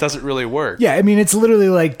like, it doesn't really work. Yeah, I mean, it's literally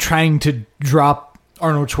like trying to drop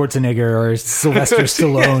Arnold Schwarzenegger or Sylvester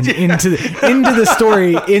Stallone into the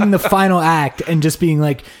story in the final act and just being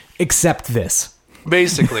like, accept this.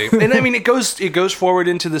 Basically. And I mean, it goes forward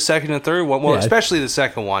into the second and third one. Well, Yeah. especially the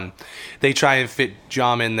second one. They try and fit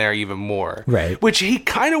John in there even more. Right. Which he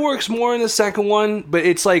kind of works more in the second one, but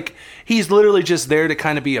it's like he's literally just there to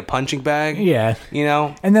kind of be a punching bag. Yeah.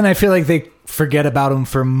 And then I feel like they forget about him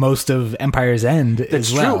for most of Empire's End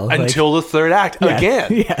as well. true. Like, Until the third act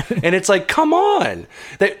again. Yeah. And it's like, come on.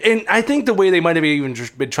 And I think the way they might have even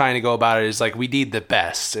just been trying to go about it is like, we need the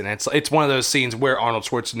best. And it's one of those scenes where Arnold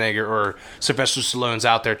Schwarzenegger or Sylvester Stallone's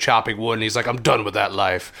out there chopping wood and he's like, I'm done with that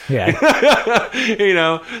life. Yeah.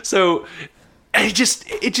 So it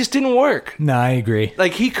just didn't work. No, I agree.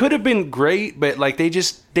 Like, he could have been great, but like they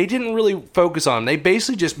didn't really focus on him. They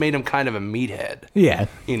basically just made him kind of a meathead. Yeah.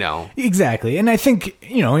 Exactly. And I think,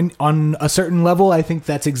 on a certain level, I think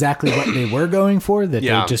that's exactly what they were going for, that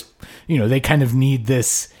Yeah. they just, they kind of need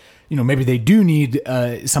this, maybe they do need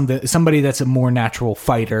somebody that's a more natural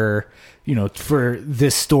fighter, for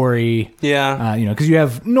this story. Yeah. Because you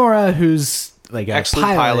have Nora, who's like a Excellent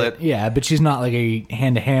pilot. Yeah, but she's not like a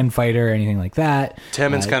hand-to-hand fighter or anything like that.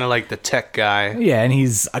 Temin's kind of like the tech guy. Yeah, and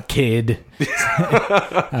he's a kid.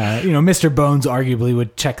 Mr. Bones arguably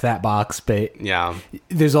would check that box, but Yeah.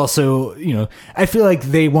 there's also, I feel like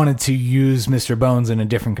they wanted to use Mr. Bones in a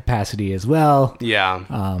different capacity as well. Yeah.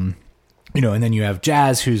 And then you have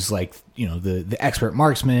Jazz, who's like, the expert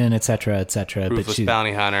marksman, et cetera, et cetera. Ruthless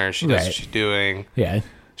bounty hunter. She knows what she's doing. Yeah.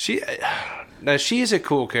 Now, she's a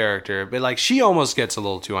cool character, but like she almost gets a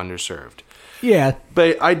little too underserved. Yeah.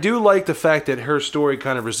 But I do like the fact that her story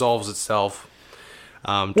kind of resolves itself.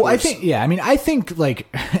 Well, I think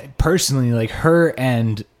like personally, like her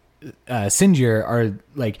and Sinjir are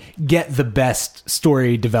like get the best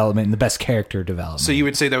story development and the best character development. So you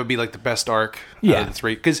would say that would be like the best arc out Yeah. of the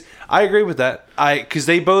 3? Because I agree with that. Because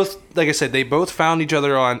they both, like I said, they both found each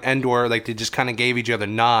other on Endor. Like they just kind of gave each other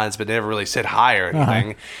nods, but they never really said hi or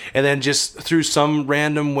anything. And then just through some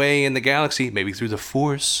random way in the galaxy, maybe through the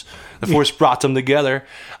Force brought them together.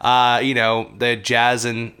 The Jazz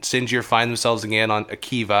and Sinjir find themselves again on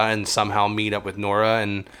Akiva and somehow meet up with Nora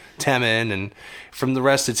and Temin, and from the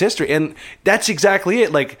rest it's history. And that's exactly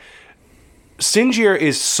it. Like, Sinjir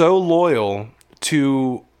is so loyal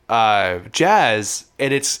to Jazz,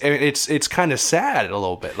 and it's kind of sad a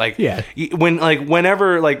little bit. Like, Yeah.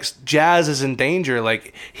 whenever like Jazz is in danger,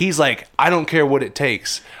 like he's like, I don't care what it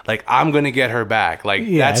takes. Like, I'm gonna get her back. Like,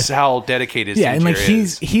 Yeah. that's how dedicated. Yeah, and like Sinjir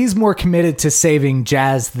is. he's more committed to saving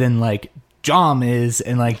Jazz than like Jom is,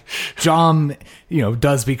 and like Jom,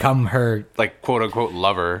 does become her, like, quote unquote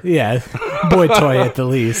lover. boy toy at the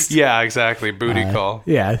least. Yeah, exactly. Booty call.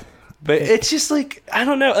 Yeah. But it's just like, I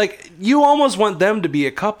don't know, like you almost want them to be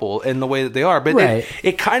a couple in the way that they are, but Right.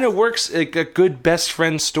 it kind of works like a good best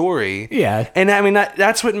friend story. Yeah. And I mean,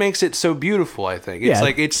 that's what makes it so beautiful, I think. It's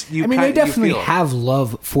like, it's, you they definitely you feel it. have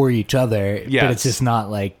love for each other, but Yes. it's just not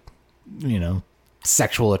like,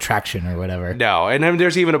 sexual attraction or whatever. No, and then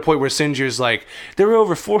there's even a point where Sinjir's like, there are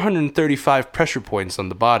over 435 pressure points on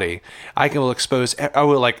the body. I will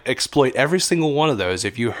exploit every single one of those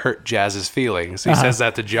if you hurt Jazz's feelings. He says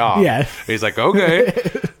that to Jom. Yeah. He's like, okay,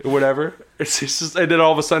 whatever. It's just, and then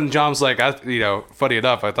all of a sudden Jom's like, funny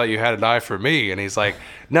enough, I thought you had an eye for me. And he's like,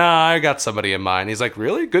 nah, I got somebody in mind. He's like,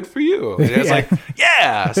 really? Good for you. And it's Yeah. like,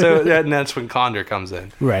 yeah. So and that's when Condor comes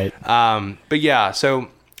in. Right. But yeah, so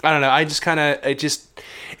I don't know. I just kind of it just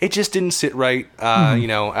didn't sit right.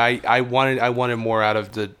 I wanted more out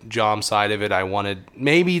of the Jom side of it. I wanted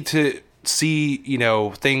maybe to see,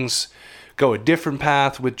 things go a different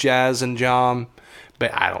path with Jazz and John,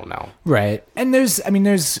 but I don't know. Right. And there's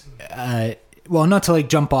well, not to like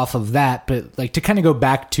jump off of that, but like to kind of go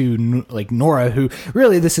back to like Nora, who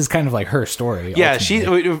really this is kind of like her story. Yeah,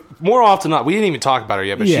 ultimately. she more often not. We didn't even talk about her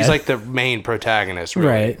yet, but Yeah. she's like the main protagonist, really.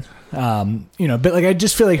 Right. But like I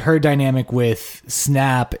just feel like her dynamic with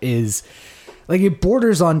Snap is like it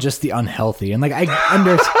borders on just the unhealthy, and like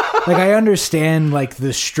I understand like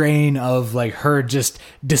the strain of like her just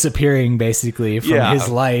disappearing basically from his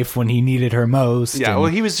life when he needed her most. Yeah, and- well,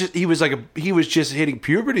 he was just hitting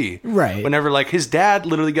puberty, Right. Whenever like his dad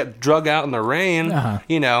literally got drug out in the rain,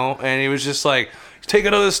 and he was just like, take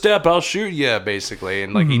another step, I'll shoot you, basically,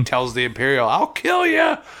 and like he tells the Imperial, I'll kill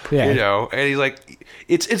you, Yeah. and he's like,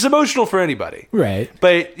 it's emotional for anybody, Right.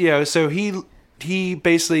 But so he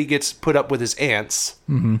basically gets put up with his aunts,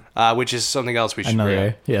 which is something else we should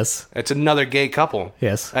another yes. It's another gay couple.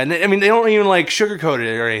 Yes. And I mean, they don't even like sugarcoat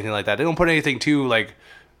it or anything like that. They don't put anything too like,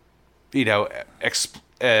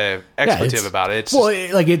 expletive about it. It's Well,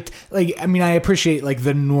 I mean, I appreciate like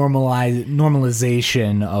the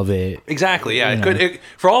normalization of it. exactly, yeah. You know.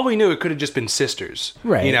 For all we knew, it could have just been sisters,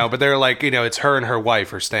 Right. But they're like, it's her and her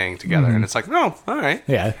wife are staying together, and it's like, oh, all right,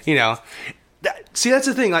 Yeah. See, that's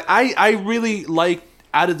the thing. Like, I really like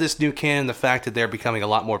out of this new canon the fact that they're becoming a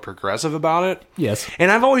lot more progressive about it. Yes.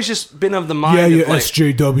 And I've always just been of the mind of like,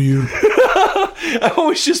 SJW. I've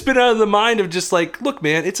always just been out of the mind of just like, look,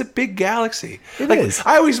 man, it's a big galaxy. It is.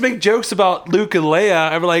 I always make jokes about Luke and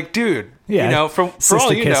Leia. I'm like, dude, Yeah. for all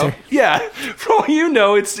Sister you know, kisser. yeah, for all you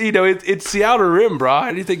know, it's it's the outer rim, bro.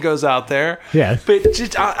 Anything goes out there. Yeah. But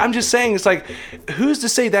I'm just saying, it's like, who's to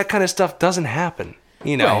say that kind of stuff doesn't happen?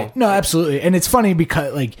 Right. No, absolutely. And it's funny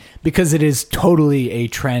because it is totally a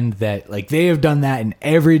trend that like they have done that in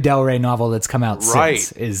every Del Rey novel that's come out Right.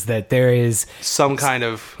 since, is that there is Some kind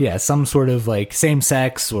of some sort of like same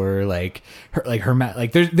sex or like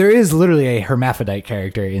there is literally a hermaphrodite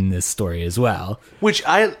character in this story as well. which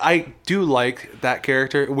I do like that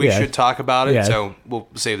character. We Yeah. should talk about it. Yeah. So we'll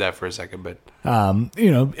save that for a second. But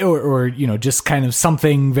Or just kind of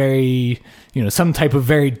something very, some type of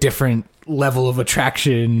very different level of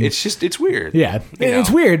attraction. it's weird. Yeah, it's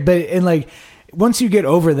know? weird, but like once you get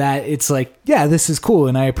over that, it's like, yeah, this is cool,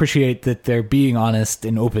 and I appreciate that they're being honest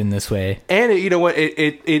and open this way. And you know what?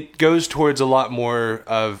 It goes towards a lot more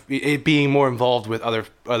of it being more involved with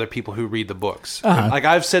other people who read the books. Like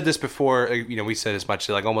I've said this before. We said as much.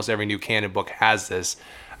 Like almost every new canon book has this.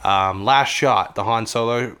 Last Shot, the Han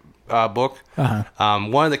Solo book.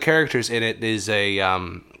 One of the characters in it is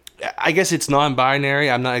I guess it's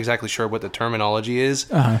non-binary. I'm not exactly sure what the terminology is,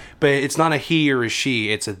 but it's not a he or a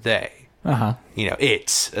she. It's a they.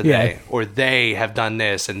 It's a they, or they have done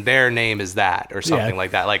this, and their name is that, or something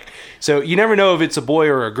like that. Like, so you never know if it's a boy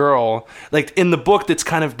or a girl. Like in the book, that's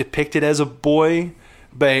kind of depicted as a boy,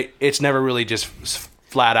 but it's never really just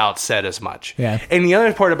flat out said as much. Yeah. And the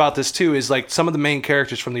other part about this too is like some of the main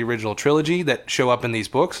characters from the original trilogy that show up in these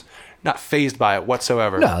books, not phased by it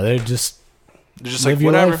whatsoever. No, they're just They're just live like,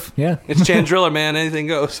 your whatever. life. Yeah. It's Chandrilla, man. Anything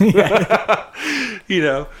goes.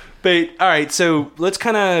 But all right, so let's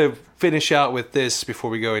kind of finish out with this before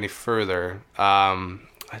we go any further. I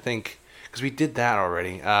think because we did that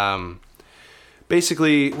already.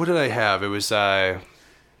 Basically, what did I have? It was so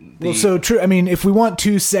true. I mean, if we want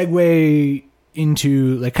to segue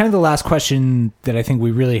into like kind of the last question that I think we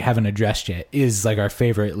really haven't addressed yet is like our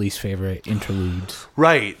favorite, least favorite interludes.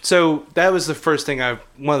 Right. So that was the first thing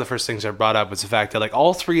one of the first things I brought up was the fact that like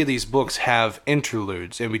all three of these books have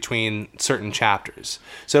interludes in between certain chapters.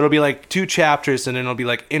 So it'll be like 2 chapters and then it'll be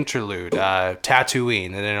like interlude, Tatooine,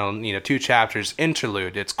 and then it'll, 2 chapters,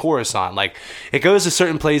 interlude, it's Coruscant. Like it goes to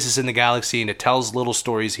certain places in the galaxy and it tells little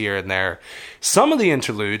stories here and there. Some of the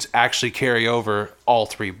interludes actually carry over all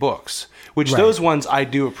 3 books, which those ones I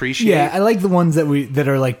do appreciate. Yeah, I like the ones that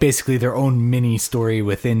are like basically their own mini story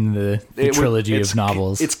within the trilogy of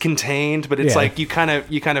novels. It's contained, but it's like you kind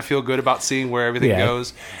of feel good about seeing where everything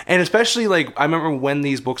goes. And especially like I remember when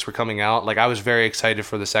these books were coming out, like I was very excited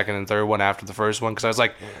for the second and third one after the first one because I was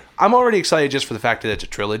like, I'm already excited just for the fact that it's a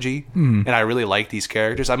trilogy, and I really like these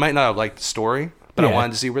characters. I might not have liked the story, but I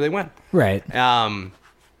wanted to see where they went. Right. I'm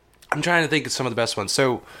trying to think of some of the best ones.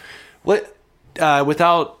 So, what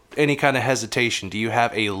without any kind of hesitation, do you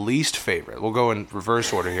have a least favorite? We'll go in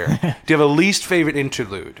reverse order here. Do you have a least favorite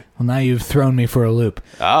interlude? Well, now you've thrown me for a loop.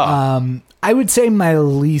 Oh. I would say my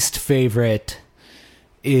least favorite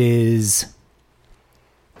is...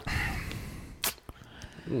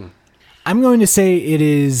 I'm going to say it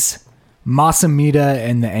is Masamita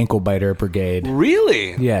and the Ankle Biter Brigade.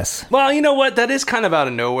 Really? Yes. Well, you know what? That is kind of out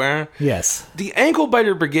of nowhere. Yes. The Ankle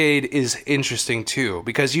Biter Brigade is interesting too,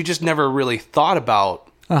 because you just never really thought about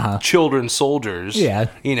children soldiers, Yeah.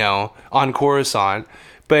 you know, on Coruscant.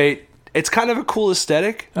 But it's kind of a cool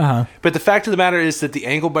aesthetic. But the fact of the matter is that the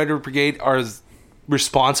Ankle Biter Brigade are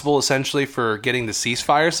responsible essentially for getting the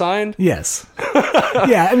ceasefire signed. Yes.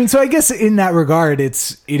 Yeah, I mean, so I guess in that regard,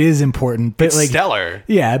 it is important, but It's like stellar.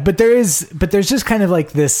 Yeah, but there's just kind of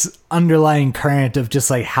like this underlying current of just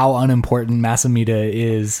like how unimportant Masamita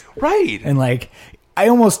is, Right. and like I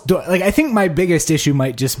almost do, like I think my biggest issue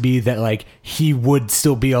might just be that like he would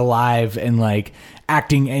still be alive and like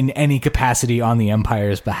acting in any capacity on the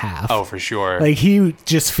Empire's behalf. Oh, for sure. Like he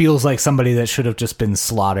just feels like somebody that should have just been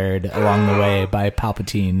slaughtered along the way by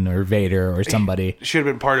Palpatine or Vader or somebody. Should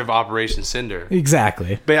have been part of Operation Cinder.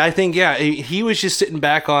 Exactly. But I think, yeah, he was just sitting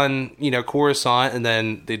back on, you know, Coruscant, and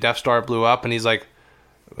then the Death Star blew up, and he's like,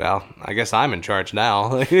 well, I guess I'm in charge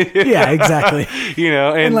now. Yeah, exactly. You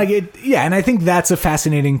know, And like and I think that's a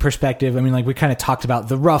fascinating perspective. I mean, like we kind of talked about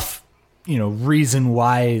the rough, you know, reason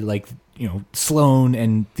why like, you know, Sloane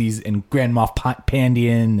and Grand Moff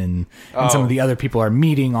Pandian and some of the other people are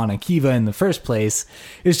meeting on Akiva in the first place.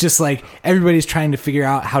 It's just like everybody's trying to figure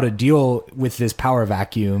out how to deal with this power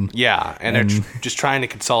vacuum. yeah, and they're just trying to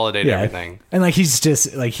consolidate everything. And like he's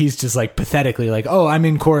just like pathetically like, oh, I'm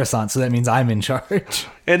in Coruscant, so that means I'm in charge.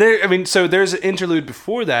 And there, I mean, so there's an interlude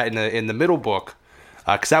before that in the middle book,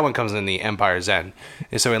 because that one comes in the Empire's End.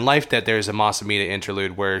 And so in Life Debt, there's a Masamita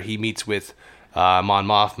interlude where he meets with Mon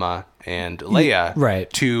Mothma and Leia, right,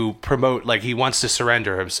 to promote, like, he wants to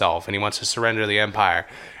surrender himself and he wants to surrender the Empire,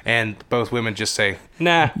 and both women just say,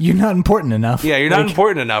 nah, you're not important enough. Yeah, you're not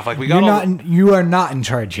important enough. Like, we got you are not in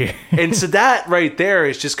charge here. And so that right there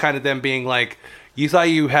is just kind of them being like, you thought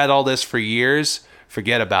you had all this for years,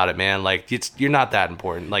 forget about it, man. Like, you're not that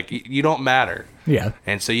important. Like, you don't matter. Yeah.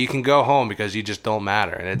 And so you can go home because you just don't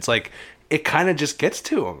matter. And it's like, it kind of just gets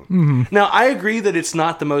to him. Now, I agree that it's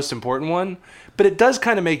not the most important one, but it does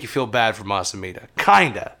kind of make you feel bad for Masamita.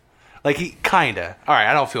 Kinda. Like, kinda. All right,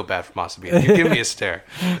 I don't feel bad for Masamita. You give me a stare.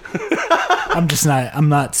 I'm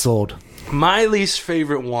not sold. My least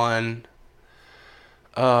favorite one,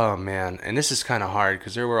 oh, man. And this is kind of hard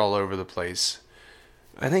because they were all over the place.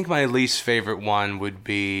 I think my least favorite one would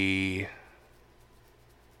be,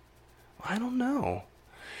 I don't know.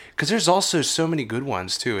 Because there's also so many good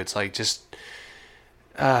ones, too. It's like just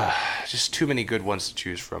too many good ones to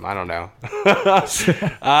choose from. I don't know.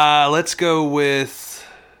 Let's go with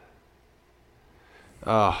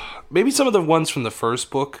maybe some of the ones from the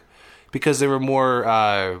first book, because they were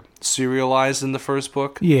more serialized in the first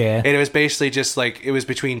book. Yeah. And it was basically just like, it was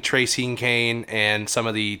between Tracy Kane and some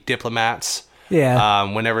of the diplomats. Yeah.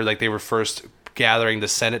 Whenever like they were first gathering the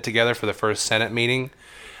Senate together for the first Senate meeting.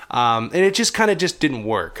 And it just kind of just didn't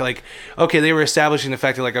work. Like, okay, they were establishing the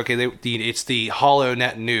fact that, like, okay, it's the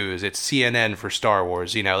HoloNet News. It's CNN for Star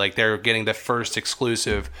Wars. You know, like, they're getting the first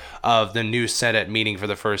exclusive of the new Senate meeting for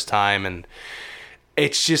the first time. And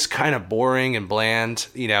it's just kind of boring and bland.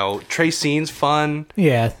 You know, Tracy's fun.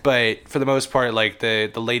 Yeah. But for the most part, like,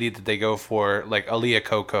 the lady that they go for, like, Aaliyah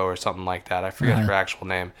Coco or something like that. I forget her actual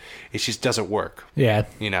name. It just doesn't work. Yeah.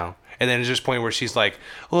 You know? And then there's this point where she's like,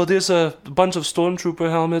 oh, there's a bunch of stormtrooper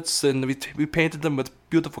helmets, and we painted them with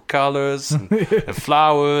beautiful colors and, and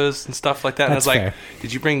flowers and stuff like that. And I was like, fair.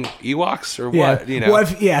 did you bring Ewoks or Yeah. what? You know?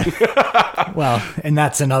 Yeah. Well, and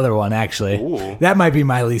that's another one, actually. Ooh. That might be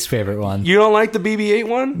my least favorite one. You don't like the BB-8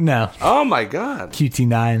 one? No. Oh, my God.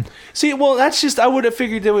 QT9. See, well, that's just, I would have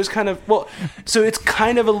figured there was kind of, well, so it's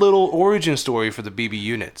kind of a little origin story for the BB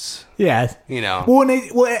units. Yeah. You know? Well,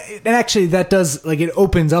 and actually that does, like, it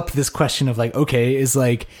opens up this question of, like, okay, is,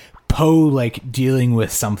 like, Poe, like, dealing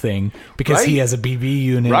with something because he has a BB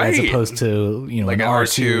unit as opposed to, you know, like an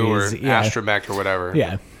R2 or yeah. Astromech or whatever.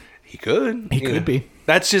 Yeah. He could. He could be.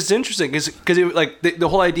 That's just interesting because like the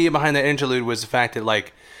whole idea behind that interlude was the fact that,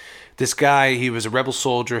 like, this guy, he was a rebel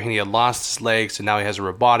soldier and he had lost his legs, and now he has a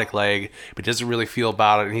robotic leg, but doesn't really feel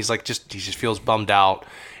about it, and he's like he just feels bummed out.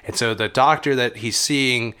 And so the doctor that he's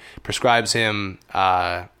seeing prescribes him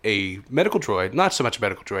a medical droid, not so much a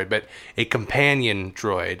medical droid, but a companion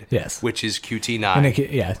droid. Yes. Which is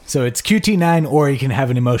QT9. And so it's QT9, or you can have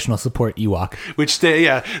an emotional support Ewok. Which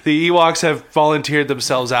the Ewoks have volunteered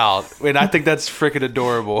themselves out, and I think that's freaking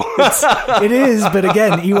adorable. It is, but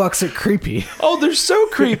again, Ewoks are creepy. Oh, they're so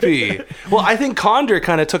creepy. Well, I think Condor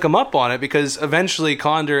kind of took him up on it, because eventually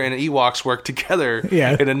Condor and Ewoks work together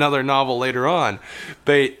in another novel later on.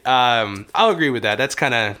 But I'll agree with that. That's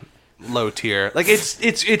kind of low tier. Like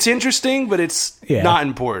it's interesting, but it's not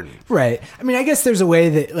important. Right. I mean, I guess there's a way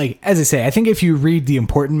that, like, as I say, I think if you read the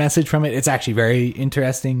important message from it, it's actually very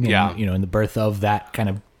interesting. And, you know, in the birth of that kind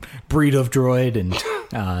of breed of droid, and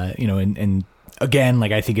you know, and again,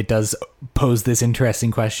 like, I think it does pose this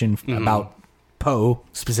interesting question about Poe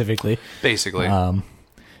specifically. Basically.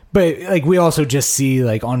 But like, we also just see,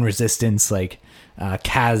 like, on Resistance, like,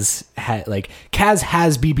 Kaz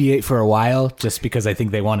has BB-8 for a while, just because I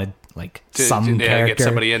think they wanted, like, some character, get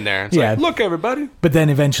somebody in there. It's like, look, everybody. But then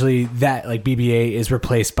eventually that, like, BB-8 is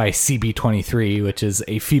replaced by CB-23, which is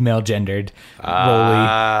a female gendered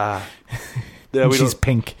Rolly. She's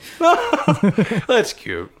pink. That's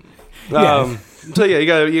cute. So yeah, you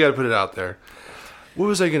gotta put it out there. What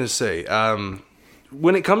was I gonna say?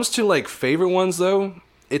 When it comes to, like, favorite ones, though,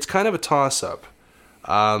 it's kind of a toss-up.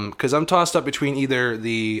 Because I'm tossed up between either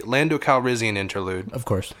the Lando Calrissian interlude, of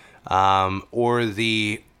course, or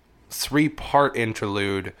the 3-part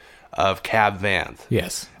interlude of Cab Vanth.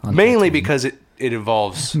 Yes, mainly because it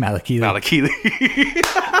involves Malakili.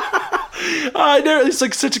 It's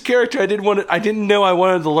like such a character I didn't know I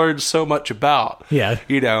wanted to learn so much about. Yeah,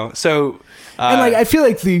 you know. So, and, like, I feel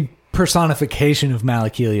like the personification of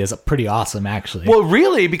Malakili is pretty awesome, actually. Well,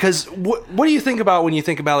 really, because what do you think about when you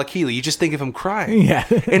think of Malakili? You just think of him crying. Yeah.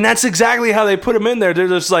 And that's exactly how they put him in there. They're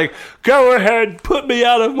just like, go ahead, put me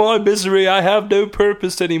out of my misery. I have no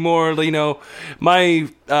purpose anymore. You know, my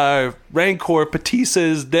Rancor Patissa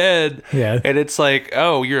is dead. Yeah. And it's like,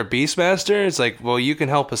 oh, you're a Beastmaster? It's like, well, you can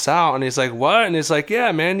help us out. And he's like, what? And it's like,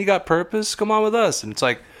 yeah, man, you got purpose? Come on with us. And it's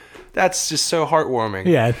like, that's just so heartwarming.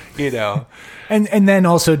 Yeah. You know. And then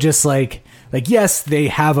also just like yes, they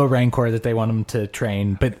have a Rancor that they want him to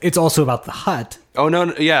train, but it's also about the Hutt. Oh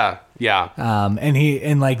no, yeah.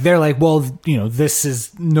 And like they're like, well, you know, this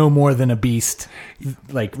is no more than a beast,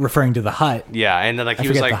 like referring to the Hutt. Yeah, and then, like, I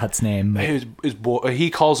forget the Hutt's name. He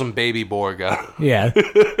calls him Baby Borga. Yeah,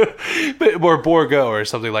 or Borgo or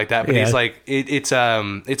something like that. But he's like, it's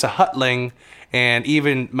a Huttling, and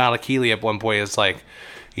even Malakili at one point is like,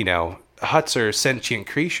 you know, Hutts are sentient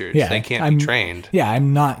creatures. Yeah, they can't be trained. Yeah,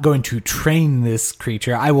 I'm not going to train this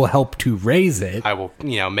creature. I will help to raise it. I will,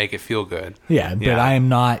 you know, make it feel good. Yeah, but I am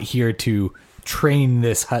not here to train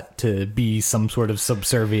this Hutt to be some sort of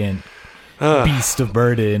subservient beast of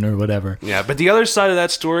burden or whatever. Yeah, but the other side of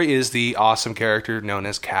that story is the awesome character known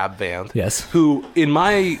as Cab Vanth. Yes. Who, in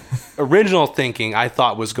my original thinking, I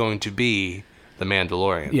thought was going to be the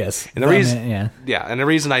Mandalorian. Yes. And the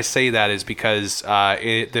reason I say that is because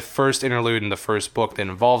the first interlude in the first book that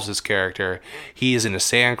involves this character, he is in a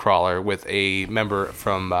sandcrawler with a member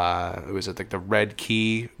from was it like the Red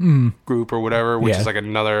Key group or whatever, which is like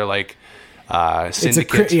another like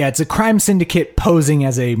syndicate. It's a crime syndicate posing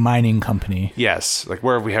as a mining company. Yes, like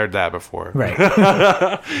where have we heard that before? Right.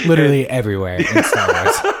 Literally everywhere in Star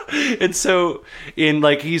Wars. And so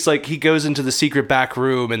he goes into the secret back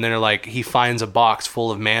room, and then like he finds a box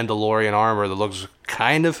full of Mandalorian armor that looks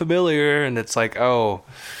kind of familiar, and it's like, oh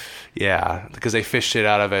yeah, because they fished it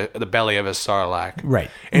out of the belly of a Sarlacc. Right.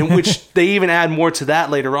 And which they even add more to that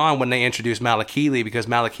later on when they introduce Malakili, because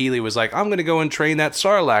Malakili was like, I'm going to go and train that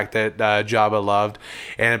Sarlacc that Jabba loved.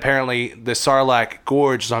 And apparently the Sarlacc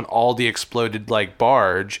gorge is on all the exploded like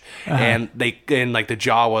barge, and the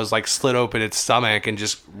Jawas like slit open its stomach and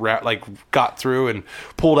just like got through and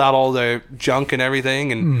pulled out all the junk and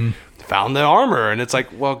everything and found the armor. And it's like,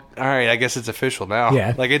 well, all right, I guess it's official now.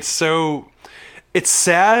 Yeah. Like it's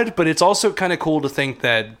sad, but it's also kind of cool to think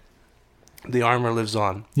that the armor lives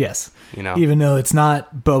on. Yes. You know, even though it's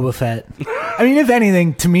not Boba Fett. I mean, if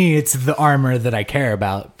anything, to me, it's the armor that I care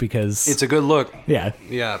about because it's a good look. Yeah.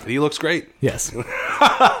 Yeah. He looks great. Yes.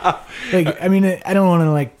 I mean, I don't want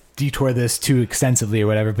to like detour this too extensively or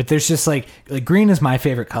whatever, but there's just like green is my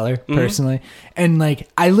favorite color personally. And like,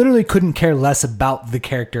 I literally couldn't care less about the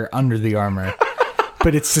character under the armor,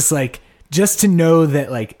 but it's just like, just to know that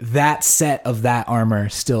like that set of that armor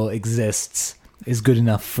still exists is good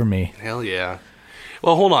enough for me. Hell yeah.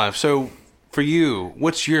 Well, hold on. So for you,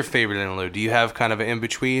 what's your favorite interlude? Do you have kind of an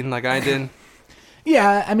in-between like I did?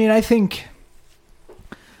 Yeah, I mean, I think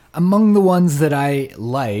among the ones that I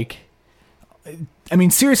like, I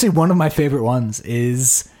mean, seriously, one of my favorite ones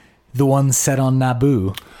is the one set on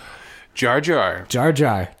Naboo. Jar Jar. Jar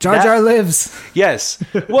Jar. Jar Jar lives. Yes.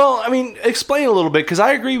 Well, I mean, explain a little bit, because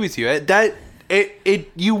I agree with you.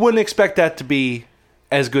 You wouldn't expect that to be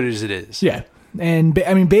as good as it is. Yeah. And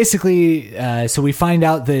I mean, basically, so we find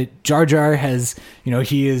out that Jar Jar has, you know,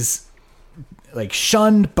 he is like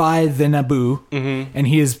shunned by the Naboo, and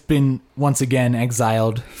he has been once again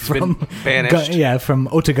exiled from banished. from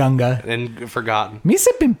Otogunga. And forgotten. Misa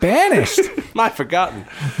been banished. My forgotten.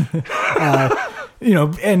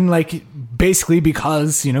 And like basically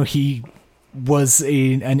because he was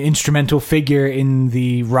an instrumental figure in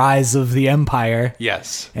the rise of the Empire.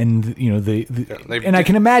 Yes. And and I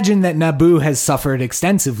can imagine that Naboo has suffered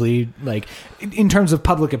extensively, like in terms of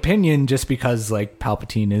public opinion, just because like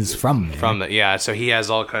Palpatine is from there. So he has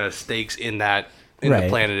all kind of stakes in the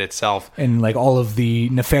planet itself, and like all of the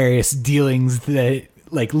nefarious dealings that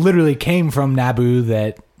like literally came from Naboo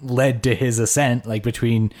that led to his ascent, like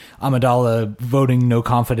between Amidala voting no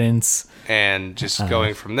confidence and just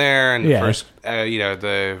going from there, and first,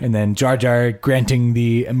 and then Jar Jar granting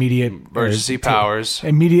the emergency powers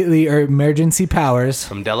from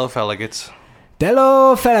Dello Feligates.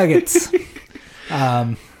 And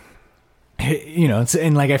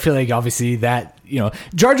like I feel like obviously that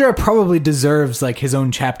Jar Jar probably deserves like his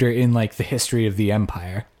own chapter in like the history of the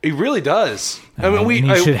Empire. He really does. I mean,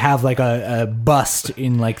 he should have like a bust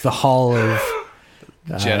in like the Hall of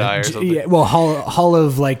Jedi or something. Yeah, well, hall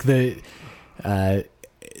of like the.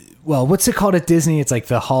 What's it called at Disney? It's like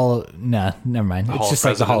the Hall. Nah, never mind. It's just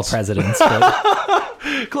like the Hall of Presidents.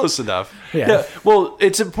 But. Close enough. Yeah. Well,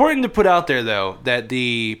 it's important to put out there though that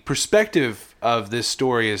the perspective of this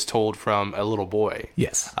story is told from a little boy.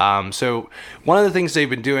 Yes. So one of the things they've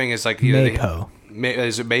been doing is like Maypo.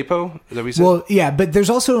 Is it Maypo? Is that what we said? Well, yeah, but there's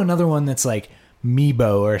also another one that's like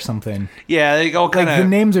Meebo or something. Yeah, they all kind of the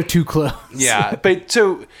names are too close. Yeah, but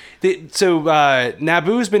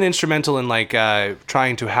Naboo's been instrumental in like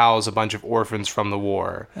trying to house a bunch of orphans from the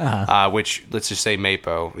war, which let's just say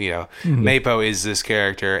Maypo. Maypo is this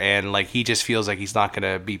character, and like he just feels like he's not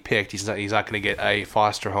going to be picked. He's not going to get a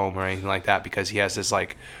foster home or anything like that because he has this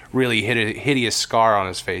like really hideous scar on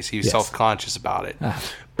his face. He's self-conscious about it,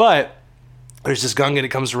 but. There's this Gungan that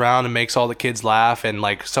comes around and makes all the kids laugh, and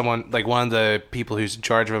like one of the people who's in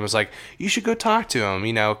charge of him is like, you should go talk to him,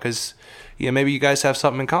 because maybe you guys have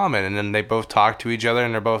something in common. And then they both talk to each other,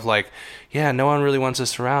 and they're both like, yeah, no one really wants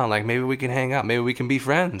us around. Like maybe we can hang out, maybe we can be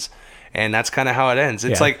friends. And that's kind of how it ends.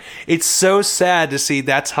 It's like it's so sad to see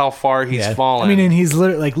that's how far he's fallen. I mean, and he's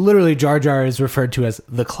literally Jar Jar is referred to as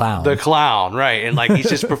the clown. The clown, right? And like he's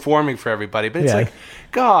just performing for everybody, but it's like.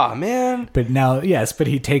 God, man. But now, but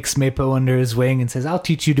he takes Maypo under his wing and says, I'll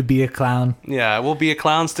teach you to be a clown. Yeah, we'll be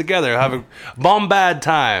clowns together. Have a bombad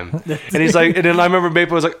time. And he's like, and then I remember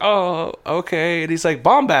Maypo was like, oh, okay. And he's like,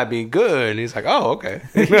 bombad being good. And he's like, oh, okay.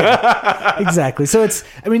 Exactly. So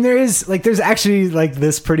there's actually like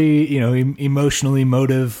this pretty, emotionally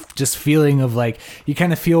emotive just feeling of like, you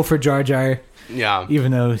kind of feel for Jar Jar. Yeah.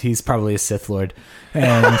 Even though he's probably a Sith Lord.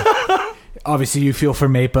 And... obviously you feel for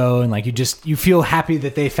Maypo, and like you feel happy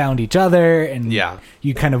that they found each other, and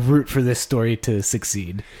you kind of root for this story to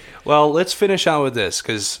succeed. Well, let's finish out with this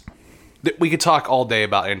because we could talk all day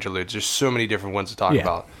about interludes. There's so many different ones to talk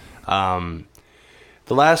about.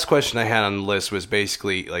 The last question I had on the list was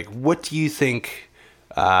basically like, what do you think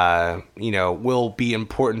will be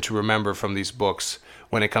important to remember from these books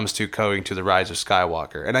when it comes to going to the Rise of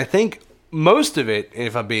Skywalker? And I think most of it,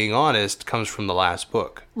 if I'm being honest, comes from the last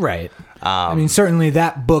book. Right. Certainly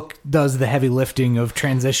that book does the heavy lifting of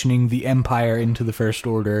transitioning the Empire into the First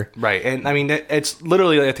Order. Right. And I mean, it's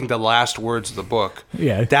literally, I think, the last words of the book.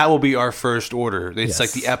 Yeah. That will be our First Order. It's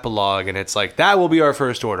like the epilogue, and it's like, that will be our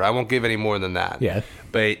First Order. I won't give any more than that. Yeah.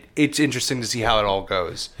 But it's interesting to see how it all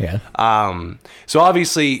goes. Yeah. So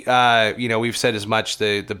obviously, we've said as much.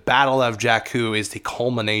 The Battle of Jakku is the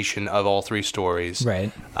culmination of all three stories.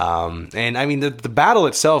 Right. And I mean, the battle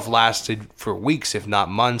itself lasted for weeks, if not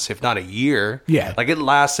months, if not a year. Yeah. Like it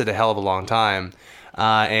lasted a hell of a long time.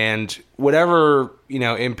 And whatever,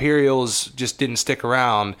 Imperials just didn't stick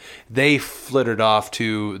around, they flittered off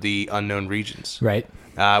to the unknown regions. Right.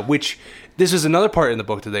 Which this is another part in the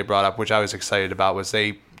book that they brought up, which I was excited about, was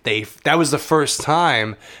that was the first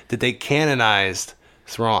time that they canonized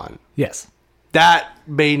Thrawn. Yes. That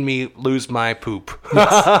made me lose my poop.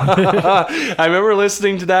 Yes. I remember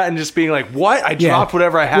listening to that and just being like, what? I dropped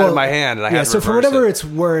whatever I had in my hand and I had to so for whatever it's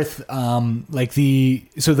worth,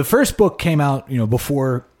 the first book came out,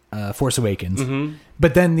 before Force Awakens.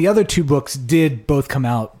 But then the other two books did both come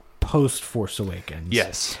out post Force Awakens.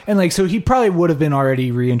 Yes. And so he probably would have been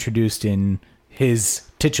already reintroduced in his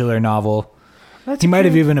titular novel. He might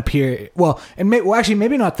have even appeared. Actually,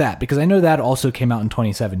 maybe not that, because I know that also came out in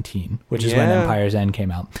 2017, which is when Empire's End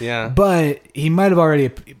came out. Yeah. But he might have already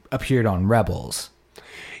appeared on Rebels.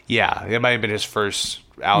 Yeah, it might have been his first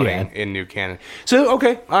outing in new canon. So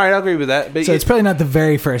okay, all right, I'll agree with that. But so it's probably not the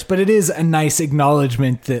very first, but it is a nice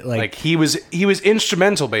acknowledgement that like he was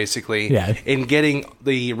instrumental basically Yeah. in getting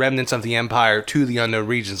the remnants of the Empire to the unknown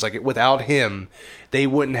regions. Like without him, they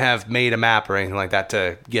wouldn't have made a map or anything like that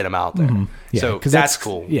to get him out there. Yeah, So 'cause that's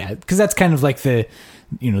cool. Yeah, because that's kind of like the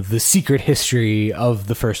secret history of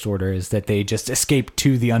the First Order is that they just escaped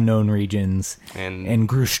to the unknown regions and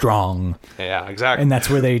grew strong. Yeah, exactly. And that's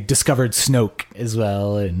where they discovered Snoke as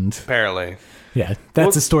well. And Apparently. yeah,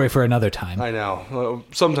 that's a story for another time. I know. Well,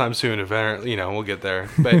 sometime soon, apparently, we'll get there.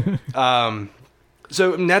 But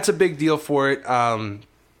so I mean, that's a big deal for it. One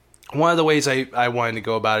of the ways I wanted to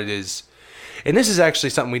go about it is, and this is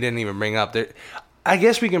actually something we didn't even bring up. I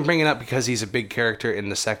guess we can bring it up because he's a big character in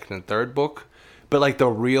the second and third book. But like the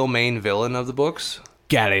real main villain of the books,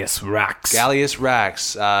 Gallius Rax.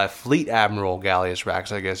 Fleet Admiral Gallius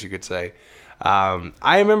Rax, I guess you could say.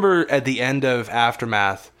 I remember at the end of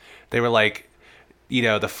Aftermath, they were like,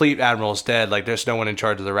 the Fleet Admiral's dead. Like, there's no one in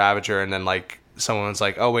charge of the Ravager. And then like someone's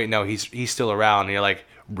like, oh wait, no, he's still around. And you're like,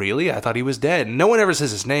 really? I thought he was dead. And no one ever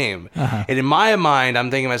says his name. And in my mind,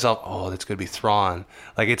 I'm thinking to myself, oh, that's going to be Thrawn.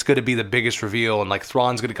 Like, it's going to be the biggest reveal. And like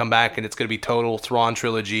Thrawn's going to come back and it's going to be total Thrawn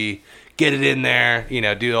trilogy. Get it in there,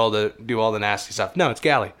 do all the nasty stuff. No, it's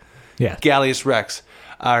Gally. Yeah. Gallius Rax.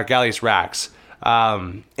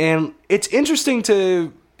 And it's interesting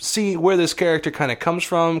to see where this character kind of comes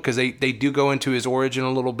from because they do go into his origin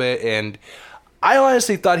a little bit, and I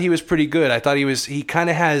honestly thought he was pretty good. I thought he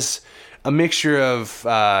kind of has a mixture of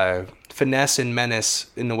finesse and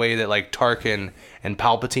menace in the way that like Tarkin and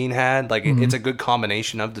Palpatine had. Like it's a good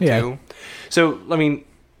combination of the two. So I mean,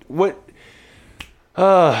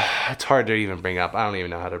 it's hard to even bring up. I don't even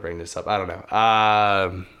know how to bring this up. I don't know.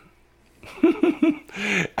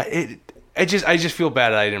 I just feel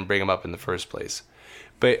bad that I didn't bring him up in the first place.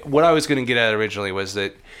 But what I was going to get at originally was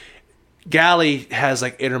that Gally has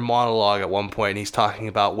like inner monologue at one point, and he's talking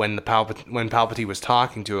about when Palpatine was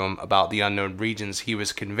talking to him about the unknown regions. He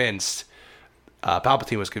was convinced,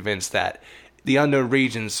 Palpatine was convinced that the unknown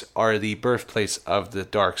regions are the birthplace of the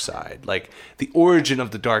dark side. Like, the origin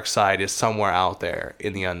of the dark side is somewhere out there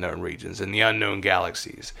in the unknown regions, in the unknown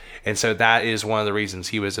galaxies. And so that is one of the reasons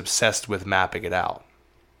he was obsessed with mapping it out.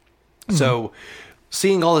 So,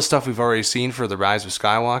 seeing all the stuff we've already seen for The Rise of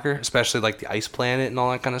Skywalker, especially like the ice planet and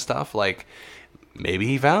all that kind of stuff, like, maybe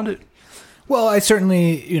he found it. Well, I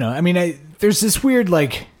certainly, there's this weird,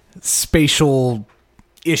 like, spatial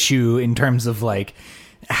issue in terms of, like,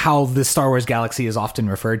 how the Star Wars galaxy is often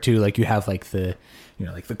referred to. Like, you have like the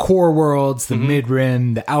like the core worlds, the mid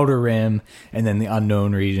rim, the outer rim, and then the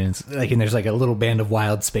unknown regions. Like, and there's like a little band of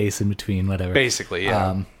wild space in between, whatever. Basically,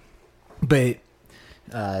 yeah. But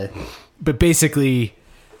basically,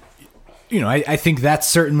 I think that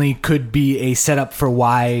certainly could be a setup for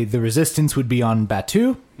why the Resistance would be on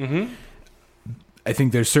Batuu. I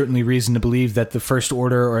think there's certainly reason to believe that the First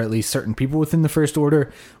Order, or at least certain people within the First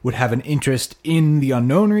Order, would have an interest in the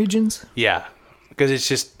unknown regions. Yeah, because it's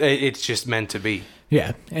just meant to be.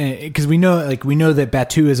 Yeah, because we know that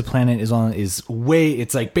Batuu as a planet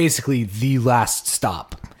it's like basically the last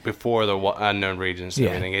stop before the unknown regions and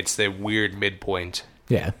everything. It's the weird midpoint.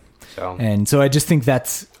 Yeah. So I just think that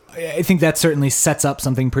certainly sets up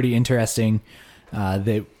something pretty interesting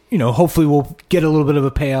that hopefully we'll get a little bit of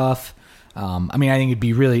a payoff. I think it'd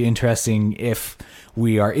be really interesting if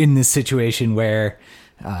we are in this situation where,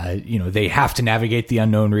 they have to navigate the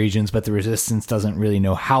unknown regions, but the Resistance doesn't really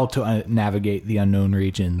know how to navigate the unknown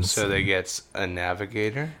regions. So they get a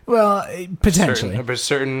navigator? Well, potentially. A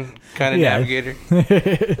certain kind of navigator?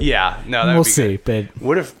 Yeah. No, that would we'll be see. good. But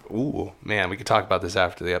what if... Ooh, man, we could talk about this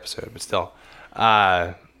after the episode, but still.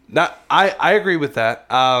 I agree with that.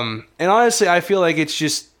 And honestly, I feel like it's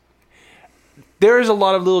just... There's a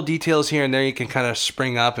lot of little details here and there you can kind of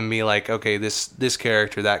spring up and be like, okay, this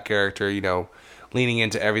character, that character, leaning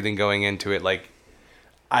into everything going into it. Like,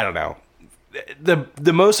 I don't know.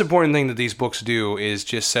 The most important thing that these books do is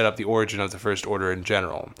just set up the origin of the First Order in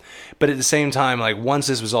general. But at the same time, like, once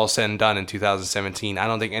this was all said and done in 2017, I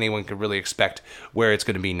don't think anyone could really expect where it's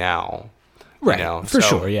going to be now. Right. For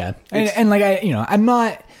sure, yeah. And like,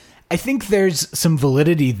 I think there's some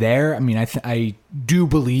validity there. I mean, I do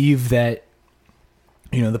believe that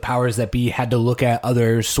the powers that be had to look at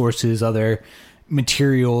other sources, other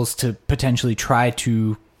materials to potentially try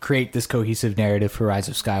to create this cohesive narrative for Rise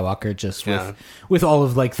of Skywalker, just with all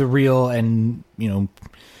of like the real and,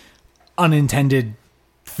 unintended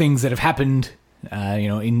things that have happened,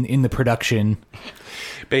 in the production.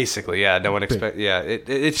 Basically, yeah. No one expect. Yeah,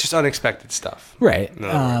 it's just unexpected stuff. Right.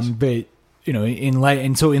 But you know, in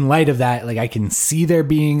light of that, like I can see there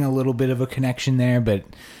being a little bit of a connection there, but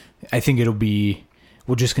I think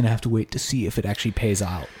we're just gonna have to wait to see if it actually pays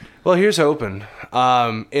out. Well, here's hoping.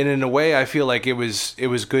 And in a way, I feel like it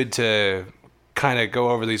was good to kind of go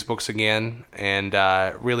over these books again and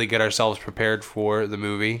really get ourselves prepared for the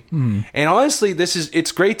movie. And honestly,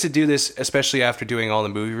 it's great to do this, especially after doing all the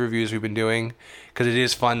movie reviews we've been doing, because it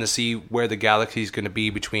is fun to see where the galaxy is going to be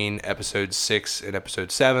between episode 6 and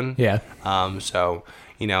episode 7. Yeah. So,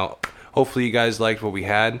 you know, hopefully you guys liked what we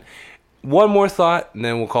had. One more thought, and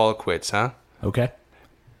then we'll call it quits, huh? Okay.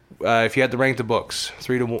 If you had to rank the books,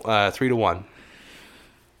 3 to 1.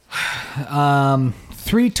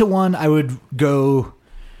 3 to 1, I would go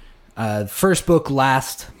first book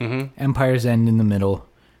last, Empire's End in the middle,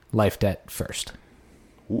 Life Debt first.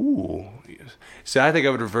 Ooh. See, I think I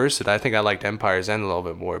would reverse it. I think I liked Empire's End a little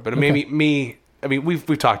bit more. But maybe me, I mean,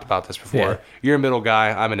 we've talked about this before. Yeah. You're a middle guy.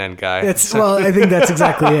 I'm an end guy. Well, I think that's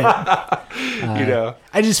exactly it. You know?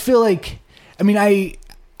 I just feel like, I mean,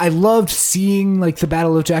 I loved seeing like the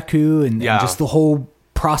Battle of Jakku and just the whole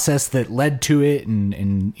process that led to it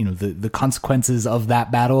and you know, the consequences of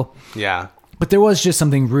that battle. Yeah. But there was just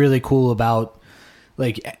something really cool about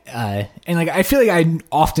like, and like, I feel like I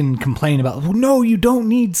often complain about, well, no, you don't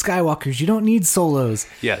need Skywalkers. You don't need Solos.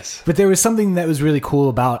 Yes. But there was something that was really cool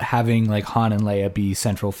about having like Han and Leia be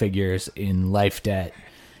central figures in Life Debt.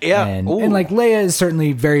 Yeah. And like Leia is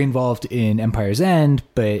certainly very involved in Empire's End,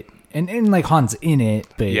 but and like Han's in it,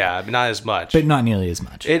 but yeah, but not as much. But not nearly as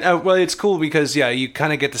much. Well, it's cool because you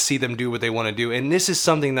kind of get to see them do what they want to do, and this is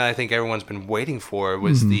something that I think everyone's been waiting for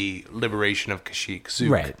was the liberation of Kashyyyk. Zook.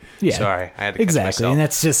 Right? Yeah. Sorry, I had to catch exactly, myself. and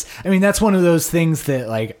that's just. I mean, that's one of those things that,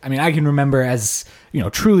 like, I mean, I can remember as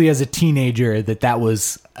truly as a teenager that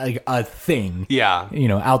was like a thing. Yeah.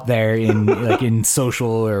 Out there in like in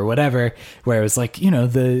social or whatever, where it was like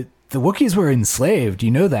the Wookiees were enslaved.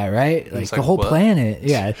 You know that, right? Like the whole planet.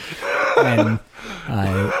 Yeah. And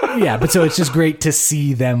but so it's just great to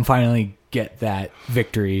see them finally get that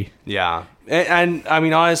victory. Yeah. And I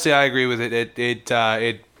mean, honestly, I agree with it.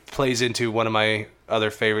 It plays into one of my other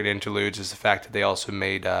favorite interludes is the fact that they also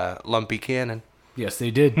made Lumpy canon. Yes, they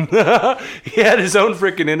did. He had his own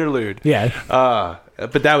freaking interlude. Yeah.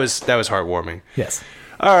 But that was heartwarming. Yes.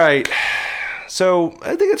 All right. So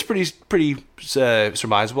I think it's pretty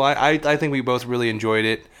surmisable. I think we both really enjoyed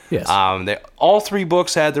it. Yes. All 3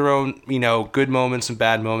 books had their own, good moments and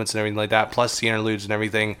bad moments and everything like that, plus the interludes and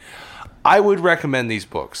everything. I would recommend these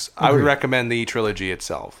books. Agreed. I would recommend the trilogy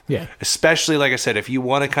itself. Yeah. Especially, like I said, if you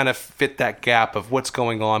want to kind of fit that gap of what's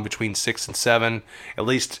going on between 6 and 7, at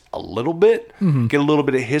least a little bit, get a little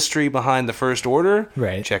bit of history behind the First Order.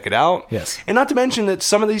 Right. Check it out. Yes. And not to mention that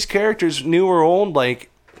some of these characters, new or old,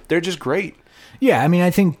 like, they're just great. Yeah, I mean, I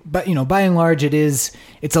think, but by and large, it's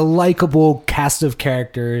a likable cast of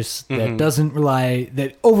characters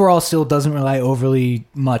that overall still doesn't rely overly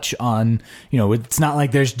much on, it's not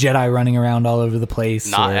like there's Jedi running around all over the place.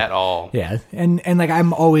 Not at all. Yeah, and like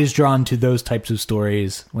I'm always drawn to those types of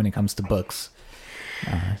stories when it comes to books.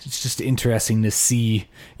 It's just interesting to see,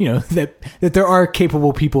 that there are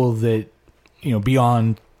capable people that,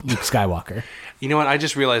 beyond Luke Skywalker. You know what? I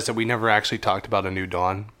just realized that we never actually talked about A New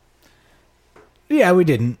Dawn. Yeah, we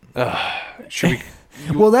didn't. Should we?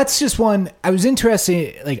 Well, that's just one. I was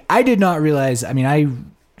interested. Like, I did not realize. I mean,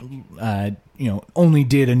 I, only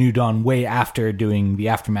did A New Dawn way after doing the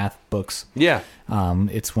Aftermath books. Yeah.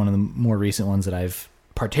 It's one of the more recent ones that I've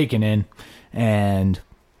partaken in, and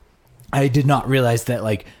I did not realize that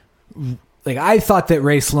like I thought that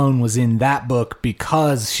Ray Sloane was in that book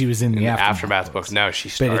because she was in the Aftermath books. No, she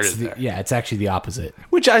started there. Yeah, it's actually the opposite.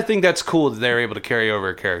 Which I think that's cool that they're able to carry over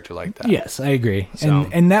a character like that. Yes, I agree. So.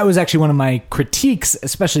 And that was actually one of my critiques,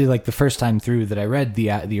 especially like the first time through that I read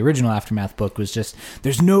the original Aftermath book, was just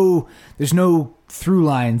there's no through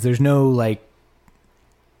lines, there's no like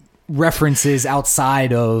references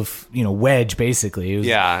outside of Wedge basically. It was,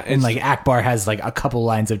 and like Akbar has like a couple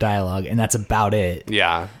lines of dialogue and that's about it.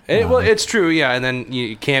 Yeah, well, it's true. Yeah, and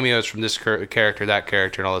then cameos from this character, that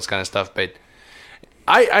character, and all this kind of stuff. But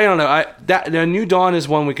I don't know. The New Dawn is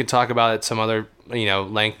one we could talk about at some other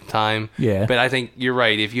length of time. Yeah. But I think you're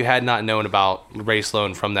right. If you had not known about Ray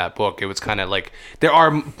Sloane from that book, it was kind of like there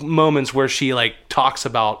are moments where she like talks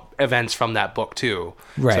about events from that book too.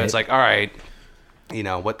 Right. So it's like, all right.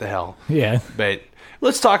 What the hell? Yeah. But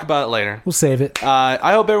let's talk about it later. We'll save it.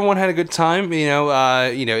 I hope everyone had a good time.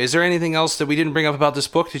 Is there anything else that we didn't bring up about this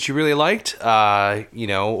book that you really liked? Or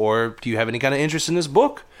do you have any kind of interest in this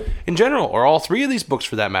book in general, or all 3 of these books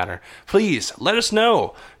for that matter? Please let us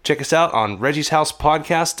know. Check us out on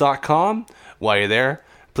reggieshousepodcast.com. While you're there,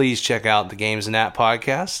 please check out the Games and That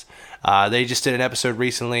podcast. They just did an episode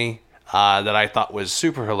recently that I thought was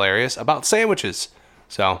super hilarious about sandwiches.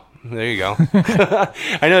 So there you go.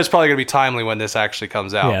 I know it's probably going to be timely when this actually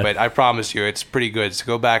comes out, but I promise you it's pretty good. So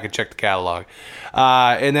go back and check the catalog.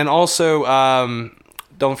 And then also,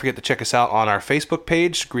 don't forget to check us out on our Facebook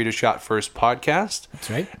page, Greedo Shot First Podcast. That's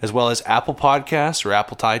right. As well as Apple Podcasts or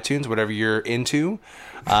Apple iTunes, whatever you're into.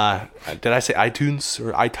 Did I say iTunes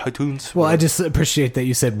or iTunes? Well, I just appreciate that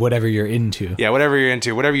you said whatever you're into. Yeah, whatever you're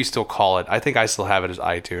into, whatever you still call it. I think I still have it as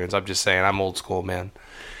iTunes. I'm just saying, I'm old school, man.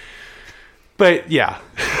 But yeah,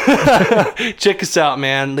 check us out,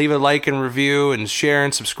 man. Leave a like and review and share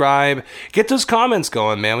and subscribe. Get those comments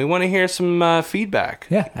going, man. We want to hear some feedback.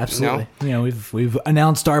 Yeah, absolutely. You know, we've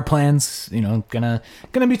announced our plans. You know, gonna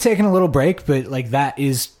be taking a little break, but like that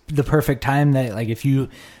is the perfect time. That like if you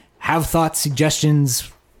have thoughts,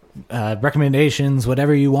 suggestions, recommendations,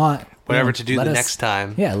 whatever you want, whatever to do the next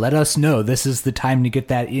time. Yeah, let us know. This is the time to get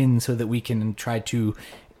that in so that we can try to,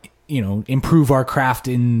 you know, improve our craft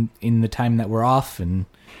in the time that we're off, and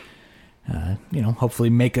you know,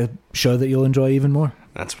 hopefully make a show that you'll enjoy even more.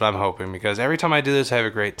 That's what I'm hoping, because every time I do this, I have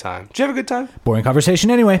a great time. Did you have a good time? Boring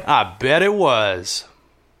conversation anyway. I bet it was.